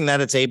amazing that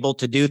it's able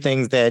to do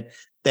things that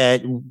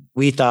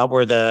we thought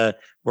were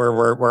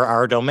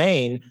our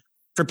domain.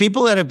 For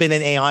people that have been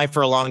in AI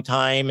for a long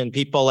time, and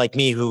people like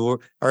me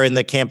who are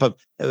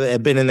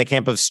have been in the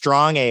camp of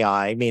strong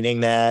AI,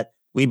 meaning that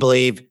we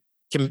believe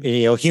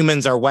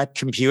humans are wet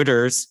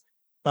computers,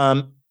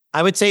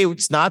 I would say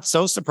it's not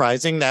so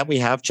surprising that we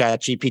have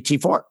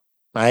ChatGPT-4,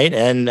 right?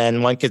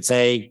 And one could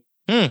say,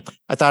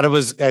 I thought it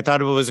was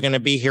going to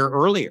be here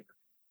earlier.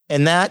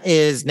 And that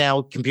is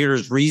now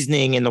computers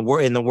reasoning in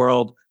the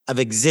world of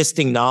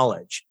existing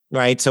knowledge,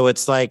 right? So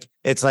it's like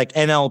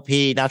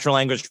NLP, natural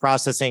language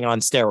processing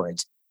on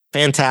steroids.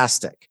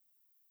 Fantastic.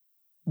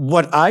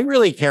 What I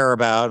really care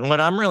about and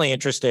what I'm really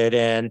interested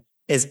in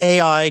is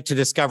AI to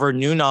discover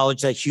new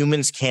knowledge that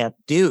humans can't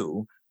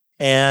do.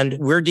 And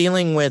we're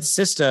dealing with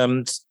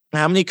systems.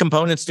 How many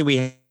components do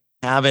we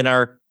have in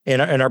our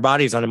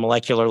bodies on a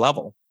molecular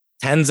level?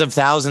 Tens of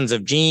thousands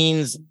of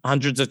genes,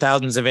 hundreds of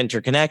thousands of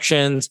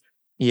interconnections,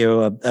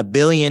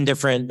 billions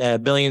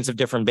of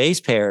different base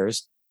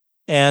pairs.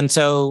 And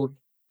so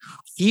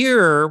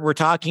here we're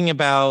talking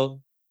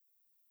about,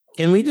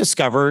 can we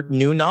discover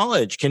new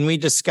knowledge? Can we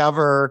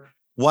discover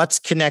what's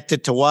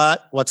connected to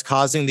what's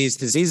causing these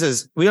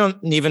diseases? We don't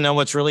even know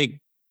what's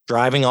really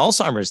driving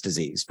Alzheimer's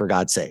disease, for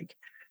God's sake.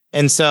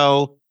 And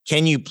so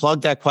can you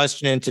plug that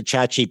question into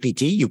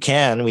ChatGPT? You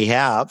can, we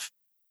have.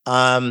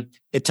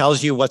 It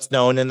tells you what's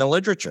known in the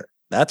literature.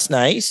 That's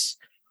nice.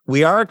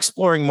 We are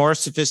exploring more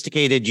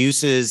sophisticated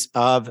uses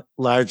of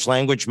large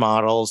language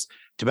models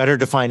to better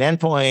define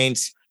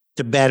endpoints,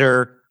 to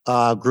better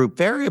group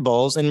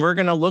variables. And we're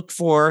going to look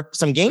for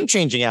some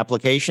game-changing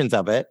applications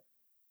of it.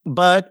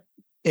 But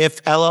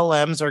if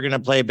LLMs are going to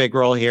play a big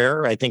role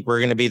here, I think we're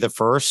going to be the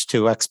first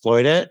to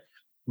exploit it.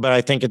 But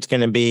I think it's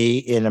going to be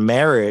in a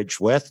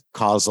marriage with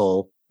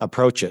causal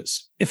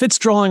approaches. If it's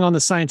drawing on the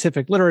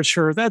scientific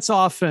literature, that's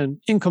often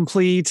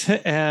incomplete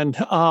and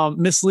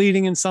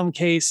misleading in some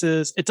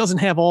cases. It doesn't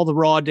have all the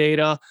raw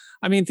data.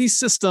 I mean, these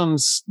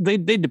systems, they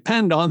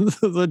depend on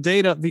the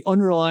data, the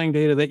underlying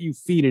data that you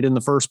feed it in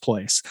the first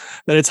place,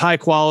 that it's high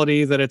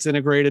quality, that it's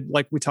integrated,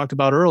 like we talked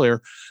about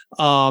earlier.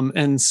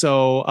 And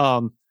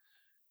so,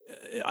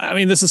 I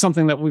mean, this is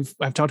something that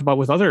I've talked about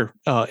with other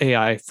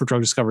AI for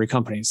drug discovery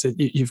companies.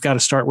 You've got to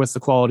start with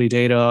the quality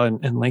data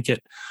and link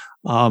it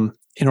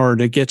in order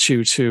to get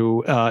you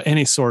to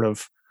any sort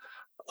of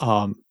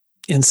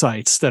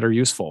insights that are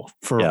useful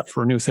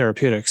for new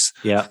therapeutics.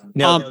 Yeah,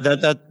 no,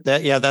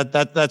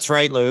 that's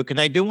right, Luke.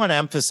 And I do want to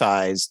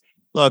emphasize,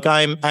 look,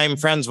 I'm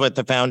friends with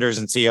the founders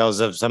and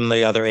CEOs of some of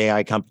the other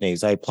AI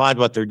companies. I applaud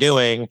what they're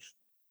doing.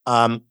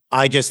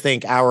 I just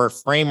think our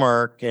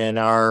framework and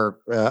our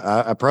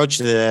approach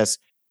to this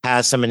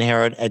has some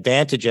inherent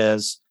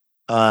advantages.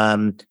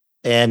 And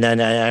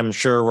then I'm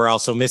sure we're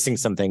also missing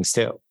some things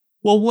too.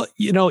 Well,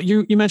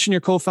 you mentioned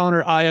your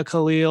co-founder, Aya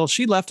Khalil.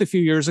 She left a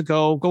few years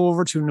ago, go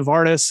over to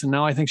Novartis, and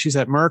now I think she's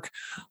at Merck.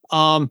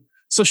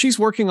 So she's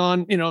working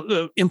on,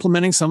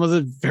 implementing some of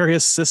the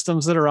various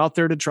systems that are out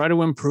there to try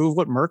to improve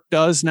what Merck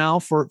does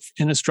now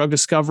in its drug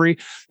discovery.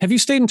 Have you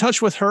stayed in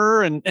touch with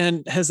her,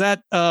 and has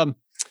that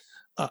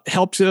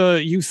helped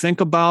you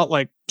think about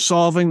like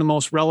solving the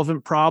most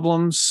relevant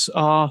problems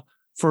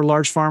for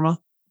large pharma?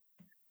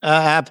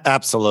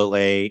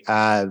 Absolutely.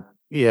 I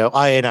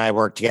and I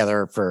worked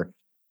together for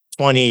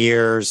 20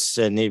 years,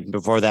 and even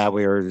before that,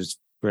 we were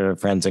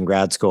friends in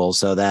grad school.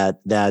 So that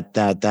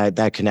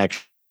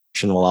connection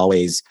will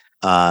always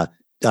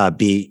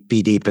be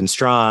deep and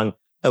strong.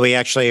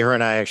 Her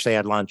and I actually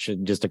had lunch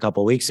just a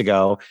couple of weeks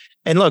ago,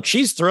 and look,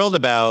 she's thrilled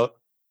about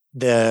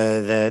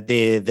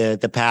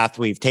the path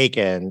we've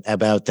taken,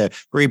 about the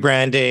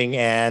rebranding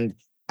and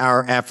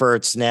our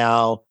efforts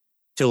now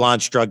to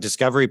launch drug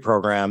discovery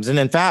programs. And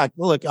in fact,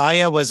 look,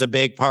 Aitia was a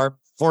big part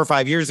 4 or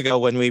 5 years ago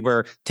when we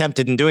were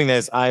tempted in doing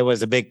this. I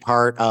was a big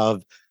part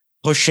of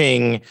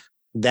pushing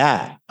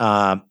that,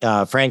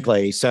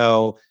 frankly.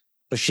 So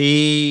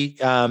she,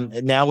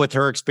 now with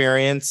her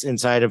experience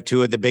inside of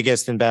 2 of the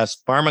biggest and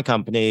best pharma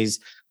companies,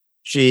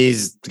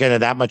 she's kind of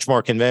that much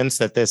more convinced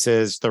that this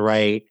is the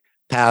right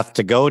path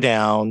to go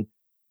down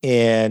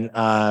in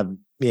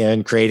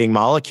creating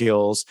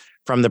molecules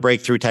from the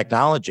breakthrough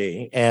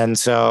technology. And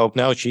so,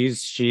 no,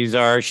 she's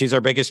our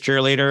biggest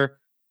cheerleader.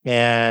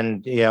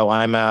 And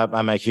I'm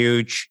a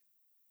huge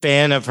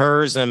fan of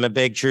hers. I'm a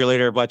big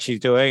cheerleader of what she's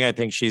doing. I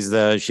think she's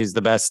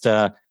the best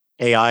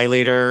AI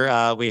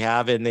leader we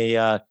have in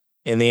the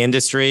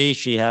industry.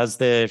 She has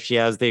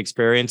the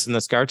experience and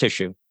the scar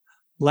tissue.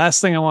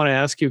 Last thing I want to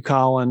ask you,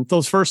 Colin,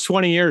 those first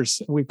 20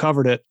 years, we've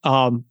covered it.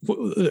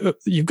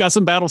 You've got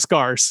some battle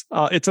scars.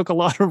 It took a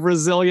lot of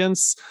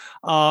resilience,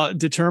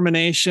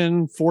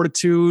 determination,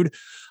 fortitude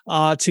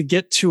to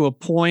get to a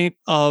point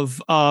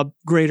of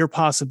greater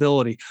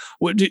possibility.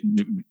 Do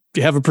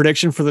you have a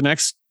prediction for the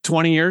next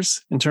 20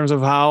 years in terms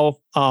of how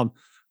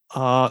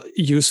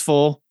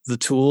useful the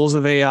tools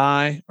of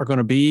AI are going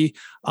to be?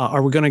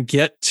 Are we going to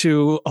get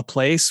to a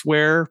place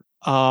where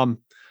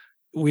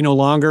we no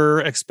longer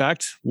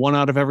expect 1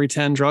 out of every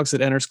 10 drugs that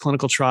enters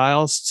clinical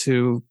trials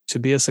to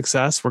be a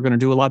success? We're going to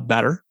do a lot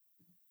better.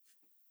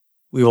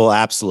 We will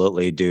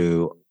absolutely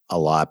do a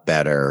lot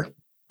better.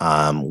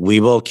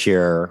 We will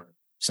cure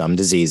some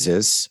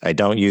diseases. I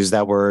don't use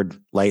that word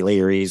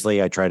lightly or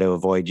easily. I try to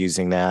avoid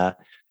using that.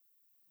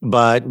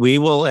 But we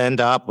will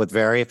end up with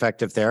very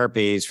effective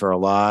therapies for a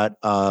lot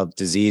of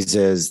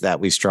diseases that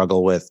we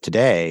struggle with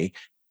today.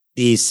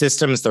 These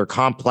systems, they're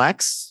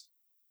complex.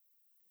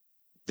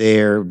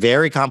 They're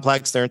very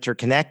complex. They're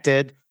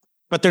interconnected,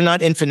 but they're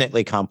not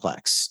infinitely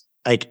complex.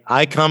 Like,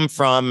 I come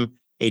from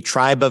a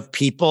tribe of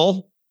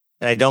people,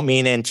 and I don't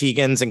mean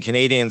Antiguans and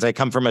Canadians. I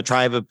come from a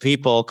tribe of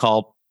people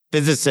called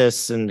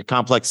physicists and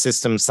complex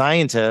system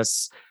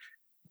scientists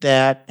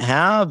that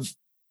have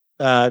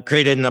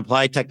created and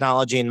applied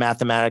technology and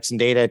mathematics and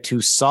data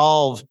to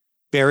solve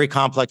very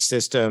complex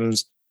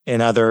systems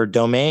in other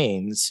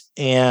domains.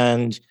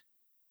 And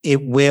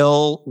it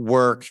will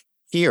work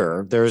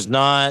here. There's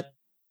not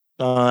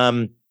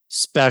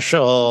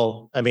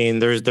special. I mean,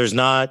 there's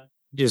not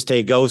just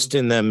a ghost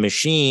in the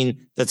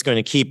machine that's going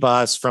to keep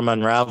us from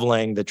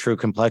unraveling the true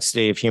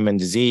complexity of human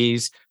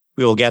disease.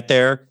 We will get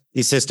there.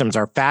 These systems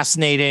are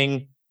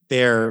fascinating.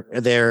 They're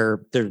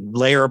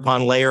layer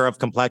upon layer of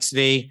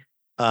complexity.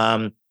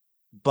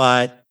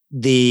 But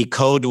the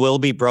code will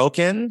be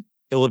broken.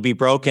 It will be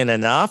broken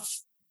enough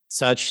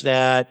such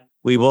that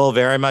we will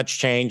very much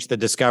change the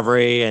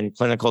discovery and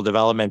clinical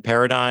development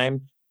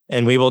paradigm,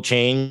 and we will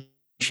change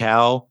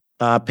how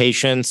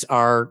patients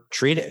are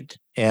treated.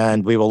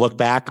 And we will look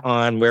back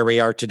on where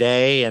we are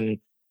today and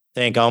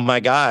think, oh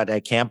my God, I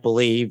can't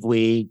believe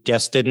we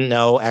just didn't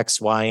know X,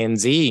 Y, and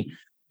Z.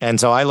 And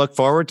so I look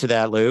forward to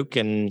that, Luke.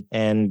 And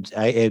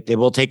it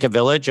will take a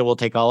village. It will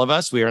take all of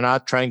us. We are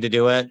not trying to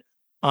do it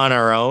on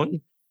our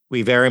own.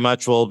 We very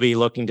much will be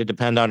looking to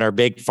depend on our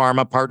big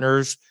pharma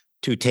partners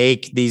to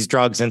take these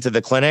drugs into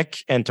the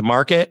clinic and to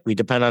market. We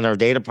depend on our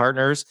data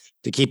partners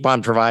to keep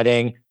on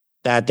providing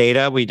that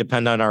data. We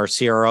depend on our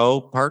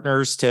CRO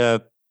partners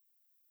to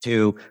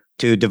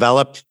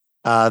develop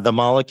the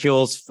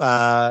molecules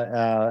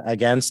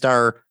against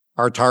our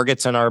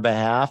targets on our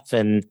behalf,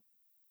 and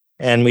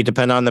we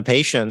depend on the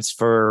patients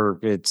for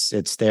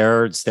it's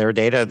their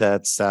data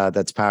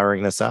that's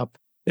powering this up.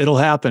 It'll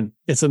happen.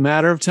 It's a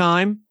matter of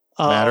time.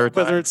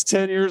 Whether it's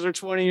 10 years or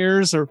 20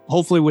 years, or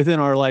hopefully within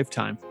our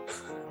lifetime.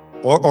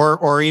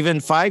 Or even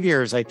 5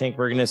 years, I think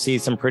we're going to see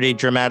some pretty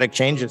dramatic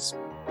changes.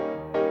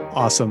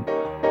 Awesome.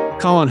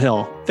 Colin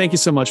Hill, thank you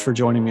so much for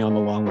joining me on The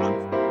Long Run.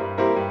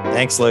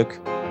 Thanks, Luke.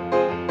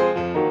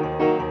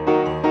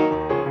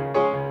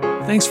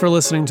 Thanks for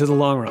listening to The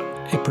Long Run,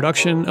 a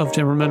production of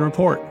Timmerman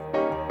Report.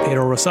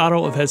 Pedro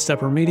Rosado of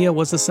Headstepper Media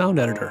was the sound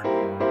editor.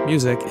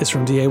 Music is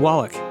from D.A.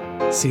 Wallach.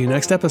 See you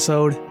next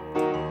episode.